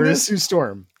is. Yeah, where is Sue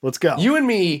Storm? Let's go. You and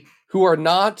me, who are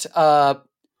not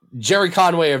Jerry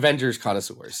Conway Avengers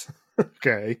connoisseurs,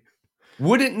 okay,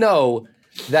 wouldn't know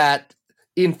that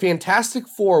in Fantastic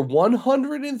Four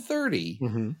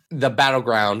 130, the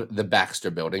Battleground, the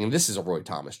Baxter Building, and this is a Roy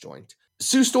Thomas joint,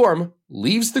 Sue Storm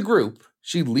leaves the group.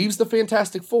 She leaves the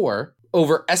Fantastic Four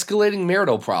over escalating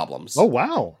marital problems. Oh,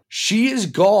 wow. She is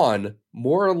gone,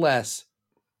 more or less,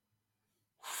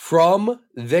 from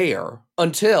there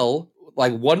until,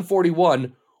 like,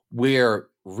 141, where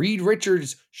Reed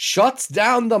Richards shuts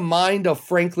down the mind of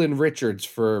Franklin Richards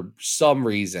for some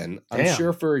reason. Damn. I'm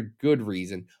sure for a good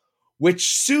reason.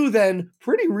 Which Sue then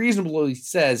pretty reasonably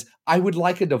says, I would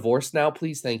like a divorce now,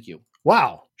 please, thank you.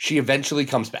 Wow. She eventually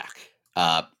comes back.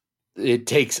 It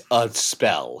takes a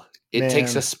spell. It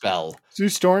takes a spell. Sue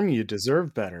Storm, you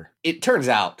deserve better. It turns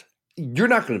out, you're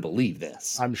not going to believe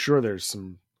this. I'm sure there's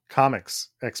some comics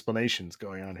explanations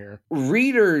going on here.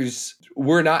 Readers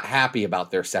were not happy about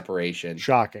their separation.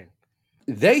 Shocking.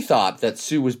 They thought that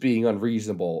Sue was being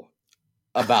unreasonable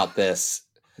about this.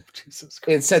 Jesus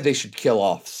Christ. And said they should kill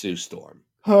off Sue Storm.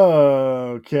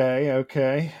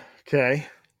 Okay.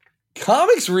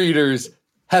 Comics readers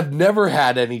have never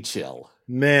had any chill.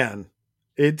 Man,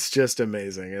 it's just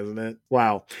amazing, isn't it?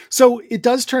 Wow. So it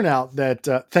does turn out that,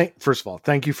 first of all,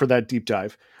 thank you for that deep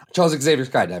dive. Charles Xavier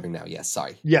skydiving now. Yes,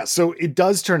 sorry. Yeah, so it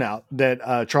does turn out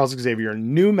that Charles Xavier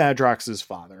knew Madrox's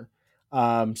father,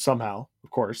 somehow,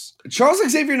 of course. Charles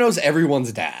Xavier knows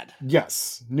everyone's dad.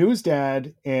 Yes, knew his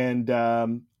dad, and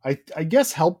I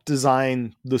guess helped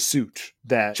design the suit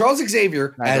that Charles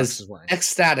Xavier, Madrox as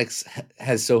Ecstatics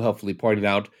has so helpfully pointed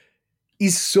out,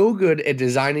 is so good at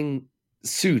designing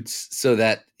suits so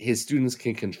that his students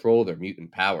can control their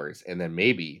mutant powers and then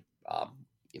maybe,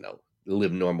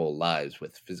 live normal lives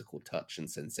with physical touch and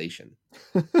sensation.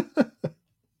 It's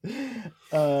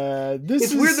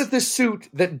weird that this suit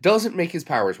that doesn't make his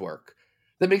powers work,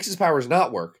 that makes his powers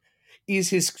not work, is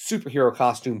his superhero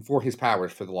costume for his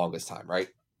powers for the longest time, right?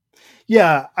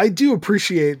 Yeah, I do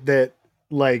appreciate that,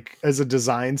 like, as a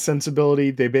design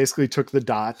sensibility, they basically took the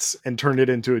dots and turned it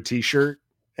into a t-shirt.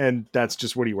 and that's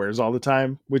just what he wears all the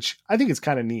time, which I think is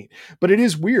kind of neat. But it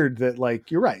is weird that,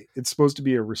 like, you're right, it's supposed to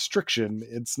be a restriction.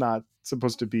 It's not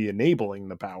supposed to be enabling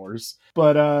the powers.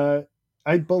 But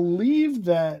I believe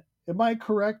that, am I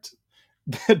correct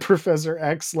that Professor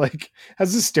X like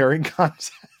has a staring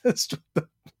contest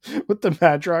with the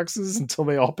Madroxes until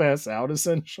they all pass out,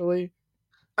 essentially?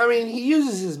 I mean, he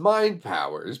uses his mind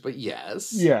powers, but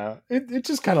yes. Yeah, it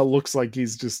just kind of looks like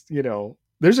he's just,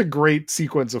 there's a great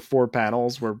sequence of 4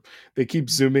 panels where they keep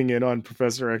zooming in on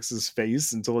Professor X's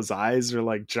face until his eyes are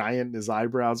like giant and his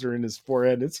eyebrows are in his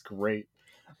forehead. It's great.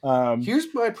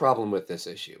 Here's my problem with this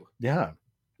issue. Yeah.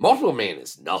 Multiple Man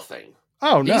is nothing.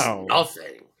 Oh, He's no.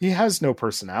 nothing. He has no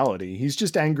personality. He's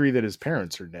just angry that his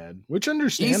parents are dead, which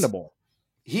understandable.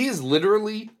 He is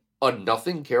literally a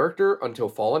nothing character until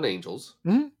Fallen Angels.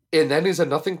 Mm-hmm. And then he's a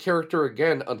nothing character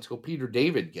again until Peter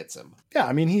David gets him. Yeah,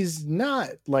 I mean, he's not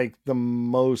like the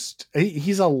most...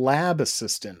 He's a lab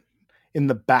assistant in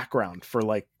the background for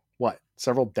like, what,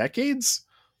 several decades?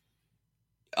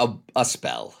 A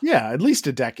spell. Yeah, at least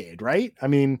a decade, right? I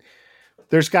mean,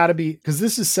 there's got to be... Because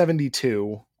this is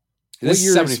 72. This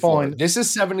is 74. This is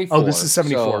 74. Oh, this is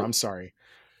 74. So, I'm sorry.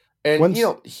 And,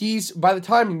 he's... By the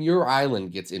time Muir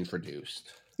Island gets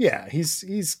introduced... Yeah,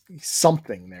 he's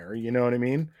something there, you know what I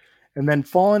mean? And then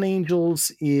Fallen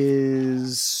Angels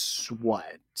is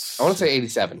what? I want to say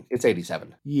 87. It's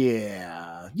 87.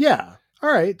 Yeah.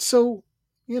 All right. So,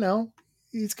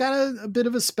 he's got a bit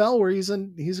of a spell where he's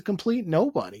a complete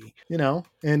nobody,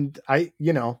 and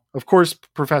of course,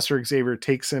 Professor Xavier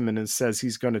takes him and says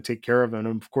he's going to take care of him.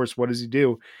 And of course, what does he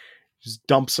do? Just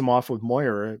dumps him off with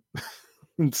Moira.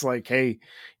 It's like, hey,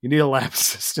 you need a lab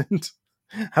assistant.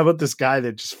 How about this guy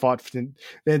that just fought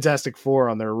Fantastic Four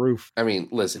on their roof? I mean,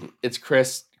 listen, it's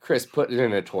Chris. Chris put it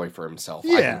in a toy for himself.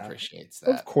 Yeah, I can appreciate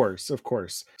that. Of course.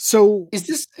 So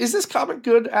is this comic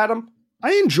good, Adam?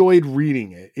 I enjoyed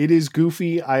reading it. It is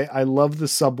goofy. I love the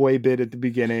subway bit at the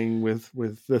beginning with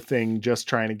the Thing just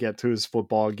trying to get to his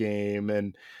football game.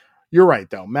 And you're right,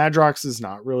 though. Madrox is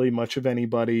not really much of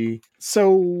anybody.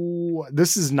 So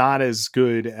this is not as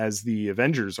good as the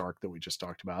Avengers arc that we just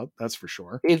talked about. That's for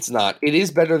sure. It's not. It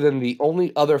is better than the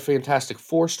only other Fantastic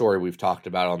Four story we've talked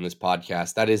about on this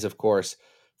podcast. That is, of course,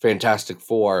 Fantastic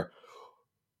Four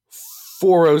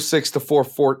 406 to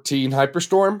 414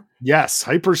 Hyperstorm. Yes,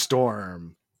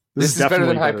 Hyperstorm. This is better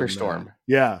than Hyperstorm.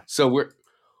 Yeah. So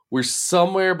we're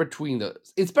somewhere between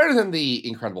those. It's better than the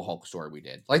Incredible Hulk story we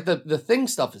did. Like the Thing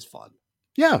stuff is fun.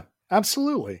 Yeah,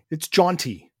 absolutely. It's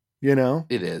jaunty, It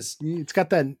is. It's got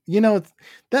that,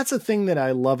 that's a thing that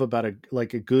I love about a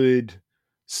good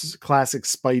classic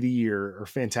Spidey or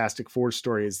Fantastic Four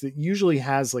story is that usually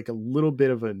has like a little bit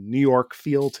of a New York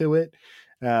feel to it.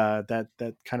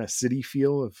 That kind of city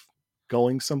feel of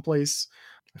going someplace.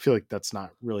 I feel like that's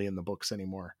not really in the books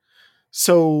anymore.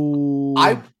 So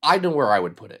I know where I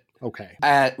would put it. Okay.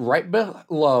 At right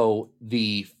below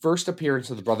the first appearance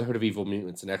of the Brotherhood of Evil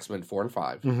Mutants in X-Men 4 and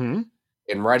 5. Mm-hmm.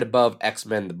 And right above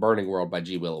X-Men The Burning World by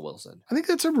G. Willow Wilson. I think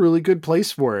that's a really good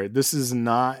place for it. This is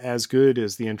not as good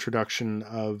as the introduction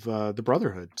of the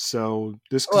Brotherhood. So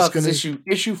this is going to...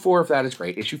 Issue 4 of that is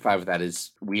great. Issue 5 of that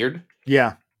is weird.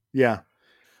 Yeah.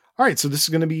 All right, so this is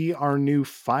going to be our new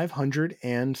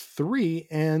 503.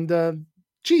 And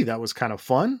gee, that was kind of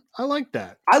fun. I like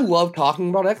that. I love talking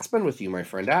about X-Men with you, my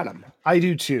friend Adam. I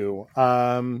do too.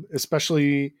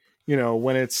 Especially...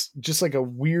 when it's just like a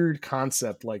weird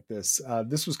concept like this.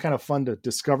 This was kind of fun to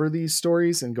discover these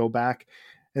stories and go back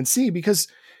and see because,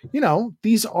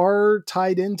 these are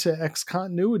tied into X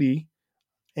continuity.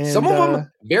 And some of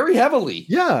them very heavily.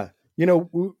 Yeah.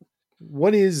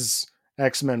 What is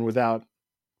X-Men without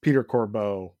Peter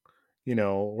Corbeau,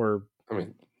 or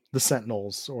the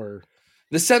Sentinels or...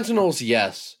 The Sentinels,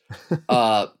 yes.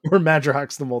 Or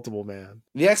Madrox the Multiple Man.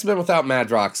 The X-Men without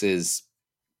Madrox is...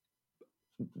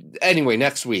 Anyway,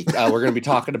 next week we're going to be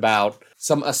talking about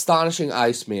some astonishing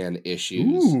Iceman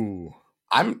issues. Ooh.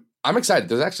 I'm excited.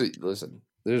 There's actually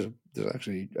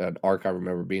an arc I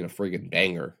remember being a friggin'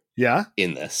 banger. Yeah,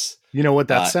 in this. You know what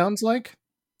that sounds like?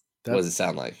 What does it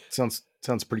sound like? Sounds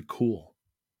pretty cool.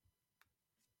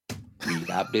 We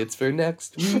got bits for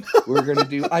next week. We're going to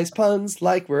do ice puns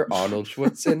like we're Arnold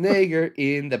Schwarzenegger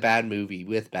in the bad movie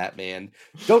with Batman.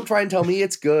 Don't try and tell me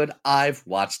it's good. I've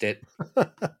watched it.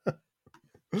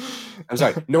 I'm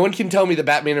sorry. No one can tell me that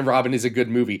Batman and Robin is a good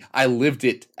movie. I lived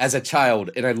it as a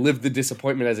child, and I lived the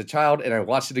disappointment as a child, and I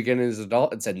watched it again as an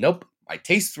adult and said, nope, my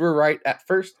tastes were right at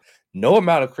first. No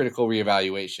amount of critical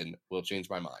reevaluation will change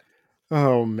my mind.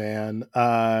 Oh, man.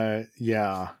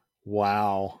 Yeah.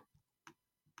 Wow.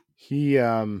 He,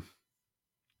 yeah.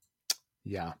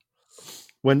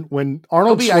 When Arnold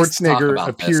It'll be nice to talk Schwarzenegger about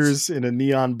appears in a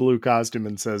neon blue costume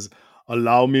and says,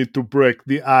 "Allow me to break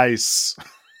the ice."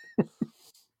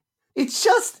 It's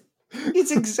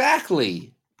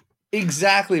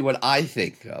exactly what I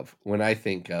think of when I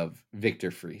think of Victor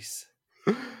Fries.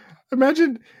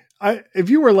 Imagine if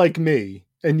you were like me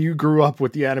and you grew up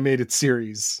with the animated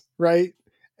series, right?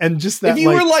 And just that, if you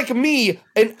were like me,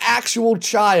 an actual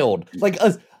child,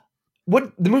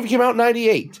 what the movie came out in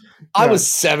 98. I was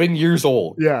 7 years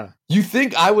old. Yeah. You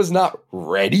think I was not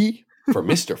ready for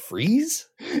Mr. Freeze?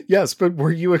 Yes, but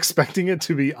were you expecting it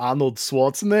to be Arnold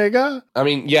Schwarzenegger? I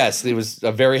mean, yes, it was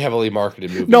a very heavily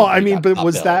marketed movie. No, I mean, but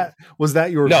was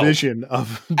that your vision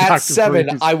of at Dr. 7?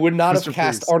 Freeze, I would not Mr. have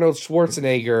cast Freeze. Arnold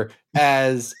Schwarzenegger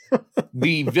as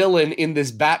the villain in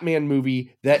this Batman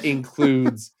movie that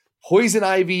includes Poison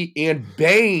Ivy and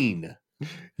Bane.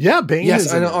 Yeah, Bane.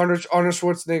 Yes, I know Arnold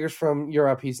Schwarzenegger's from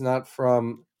Europe. He's not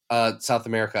from South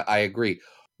America. I agree.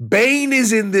 Bane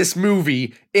is in this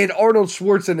movie, and Arnold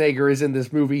Schwarzenegger is in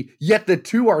this movie, yet the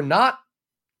two are not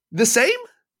the same?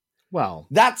 Well,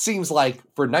 that seems like,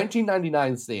 for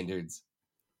 1999 standards,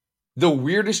 the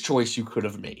weirdest choice you could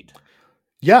have made.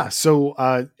 Yeah, so,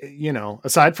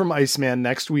 aside from Iceman,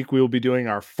 next week we will be doing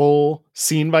our full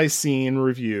scene-by-scene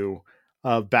review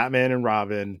of Batman and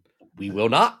Robin. We will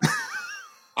not.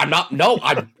 I'm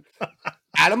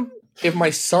Adam, if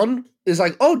my son is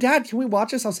like, "Oh, Dad, can we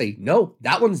watch this?" I'll say, "No,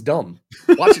 that one's dumb.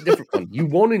 Watch a different one. You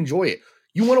won't enjoy it.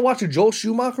 You want to watch a Joel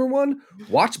Schumacher one?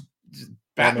 Watch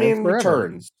Batman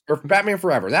Returns or Batman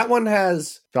Forever. That one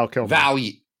has Val Kilmer.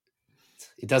 Value.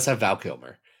 It does have Val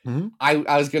Kilmer. Mm-hmm.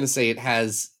 I was going to say it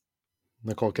has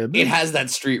Nicole Kidman. It has that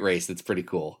street race that's pretty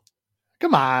cool.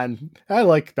 Come on. I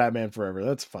like Batman Forever.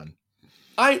 That's fun.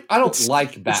 I don't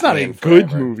like Batman. It's not a Forever.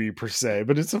 good movie per se,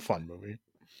 but it's a fun movie.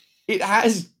 It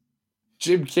has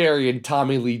Jim Carrey and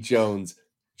Tommy Lee Jones.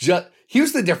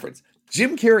 Here's the difference.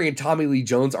 Jim Carrey and Tommy Lee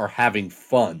Jones are having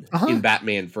fun in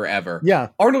Batman Forever. Yeah.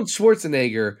 Arnold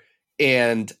Schwarzenegger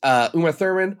and Uma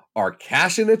Thurman are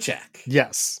cashing a check.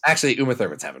 Yes. Actually, Uma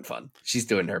Thurman's having fun. She's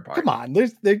doing her part. Come on.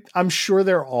 I'm sure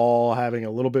they're all having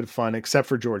a little bit of fun, except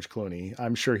for George Clooney.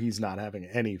 I'm sure he's not having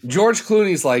any fun. George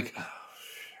Clooney's like, oh,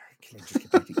 can I just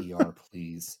get back to ER,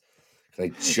 please? Can I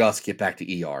just get back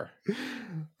to ER?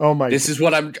 Oh my! This is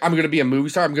what I'm going to be a movie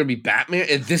star. I'm going to be Batman,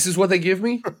 and this is what they give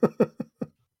me.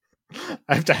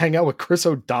 I have to hang out with Chris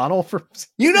O'Donnell for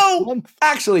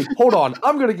Actually, hold on.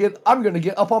 I'm gonna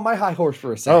get up on my high horse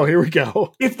for a second. Oh, here we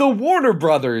go. If the Warner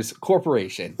Brothers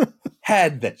Corporation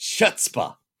had the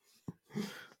chutzpah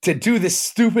to do this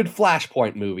stupid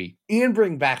Flashpoint movie and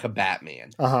bring back a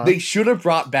Batman, they should have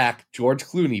brought back George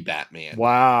Clooney Batman.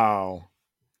 Wow.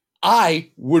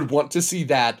 I would want to see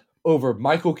that over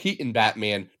Michael Keaton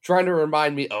Batman trying to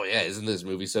remind me, oh yeah, isn't this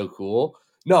movie so cool?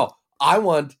 No,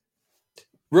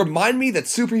 remind me that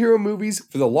superhero movies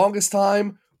for the longest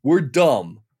time were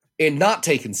dumb and not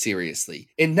taken seriously.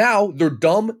 And now they're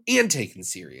dumb and taken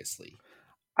seriously.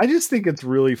 I just think it's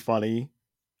really funny.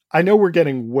 I know we're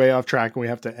getting way off track and we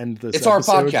have to end this. It's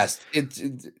episode. Our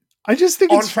podcast. I just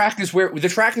think the track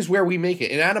is where we make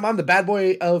it. And Adam, I'm the bad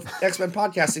boy of X-Men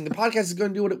podcasting. The podcast is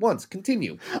going to do what it wants.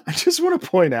 Continue. I just want to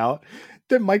point out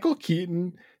that Michael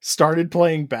Keaton started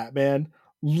playing Batman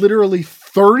literally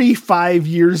 35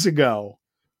 years ago.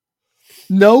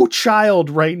 No child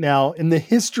right now in the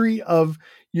history of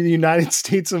the United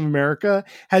States of America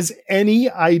has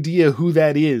any idea who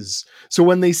that is. So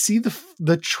when they see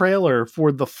the trailer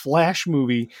for the Flash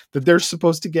movie that they're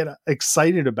supposed to get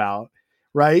excited about,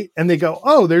 right? And they go,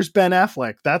 oh, there's Ben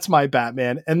Affleck. That's my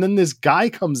Batman. And then this guy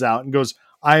comes out and goes,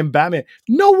 I'm Batman.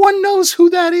 No one knows who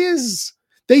that is.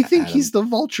 They think he's the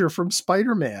Vulture from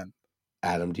Spider-Man.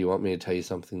 Adam, do you want me to tell you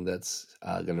something that's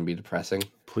going to be depressing?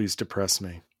 Please depress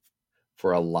me.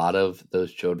 For a lot of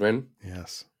those children,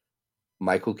 yes,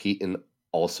 Michael Keaton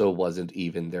also wasn't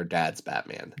even their dad's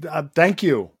Batman. Thank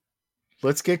you.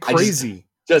 Let's get crazy.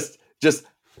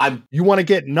 You want to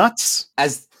get nuts?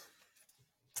 As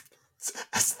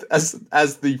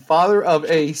the father of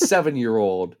a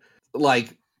 7-year-old,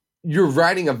 like, you're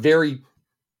writing a very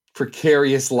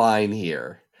precarious line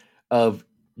here of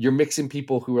you're mixing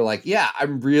people who are like, yeah,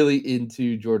 I'm really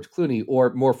into George Clooney,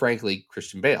 or more frankly,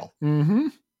 Christian Bale. Mm-hmm.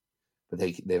 But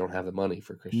they don't have the money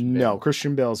for Christian Bale. No,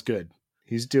 Christian Bale's good.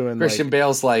 He's doing Christian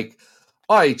Bale's like,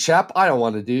 all right, chap, I don't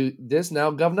want to do this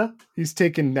now, governor. He's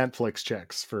taking Netflix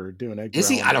checks for doing it. Is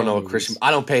he? I don't know what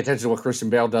I don't pay attention to what Christian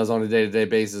Bale does on a day-to-day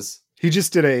basis. He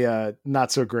just did a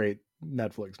not so great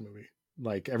Netflix movie,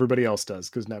 like everybody else does,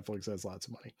 because Netflix has lots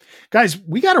of money. Guys,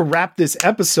 we got to wrap this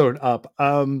episode up.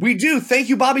 We do. Thank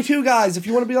you, Bobby, too, guys. If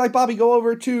you want to be like Bobby, go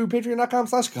over to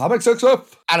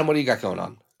patreon.com/comicsxf. Adam, what do you got going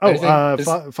on?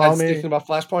 Follow me. Thinking about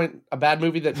Flashpoint, a bad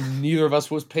movie that neither of us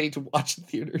was paid to watch in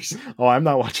theaters. Oh, I'm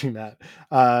not watching that.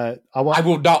 I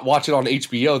will not watch it on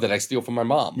HBO that I steal from my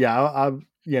mom. Yeah,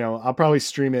 I'll probably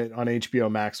stream it on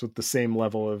HBO Max with the same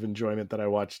level of enjoyment that I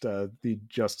watched the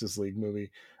Justice League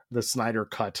movie, the Snyder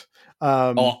Cut.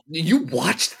 You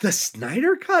watched the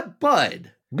Snyder Cut,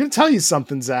 bud? I'm gonna tell you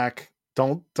something, Zach.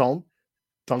 Don't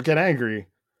get angry.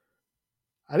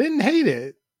 I didn't hate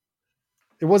it.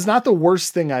 It was not the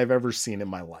worst thing I've ever seen in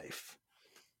my life.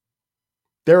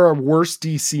 There are worse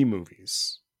DC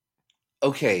movies.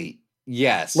 Okay,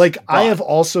 yes. I have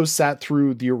also sat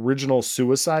through the original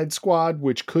Suicide Squad,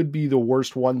 which could be the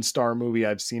worst 1-star movie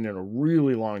I've seen in a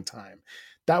really long time.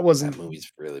 That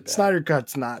movie's really bad. Snyder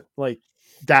Cut's not like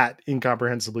that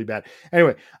incomprehensibly bad.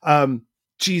 Anyway,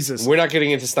 Jesus. We're not getting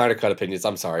into Snyder Cut opinions.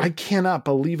 I'm sorry. I cannot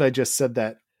believe I just said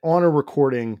that on a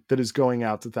recording that is going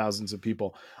out to thousands of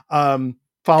people.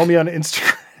 Follow me on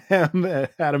Instagram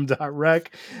at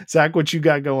adam.rec. Zach, what you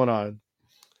got going on?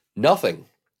 Nothing.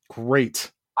 Great.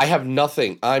 I have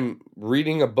nothing. I'm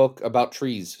reading a book about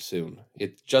trees soon.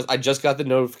 I just got the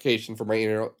notification for my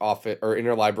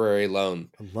interlibrary loan.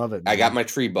 I love it. Man. I got my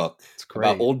tree book. It's great.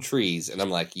 About old trees, and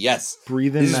I'm like, yes,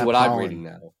 breathe in. This is what pollen. I'm reading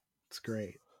now. It's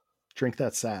great. Drink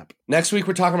that sap. Next week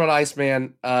we're talking about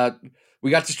Iceman. We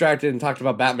got distracted and talked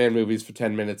about Batman movies for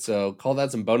 10 minutes, so call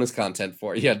that some bonus content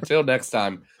for you. Until next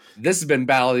time, this has been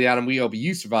Battle of the Atom. We hope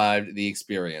you survived the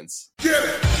experience. Get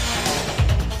it!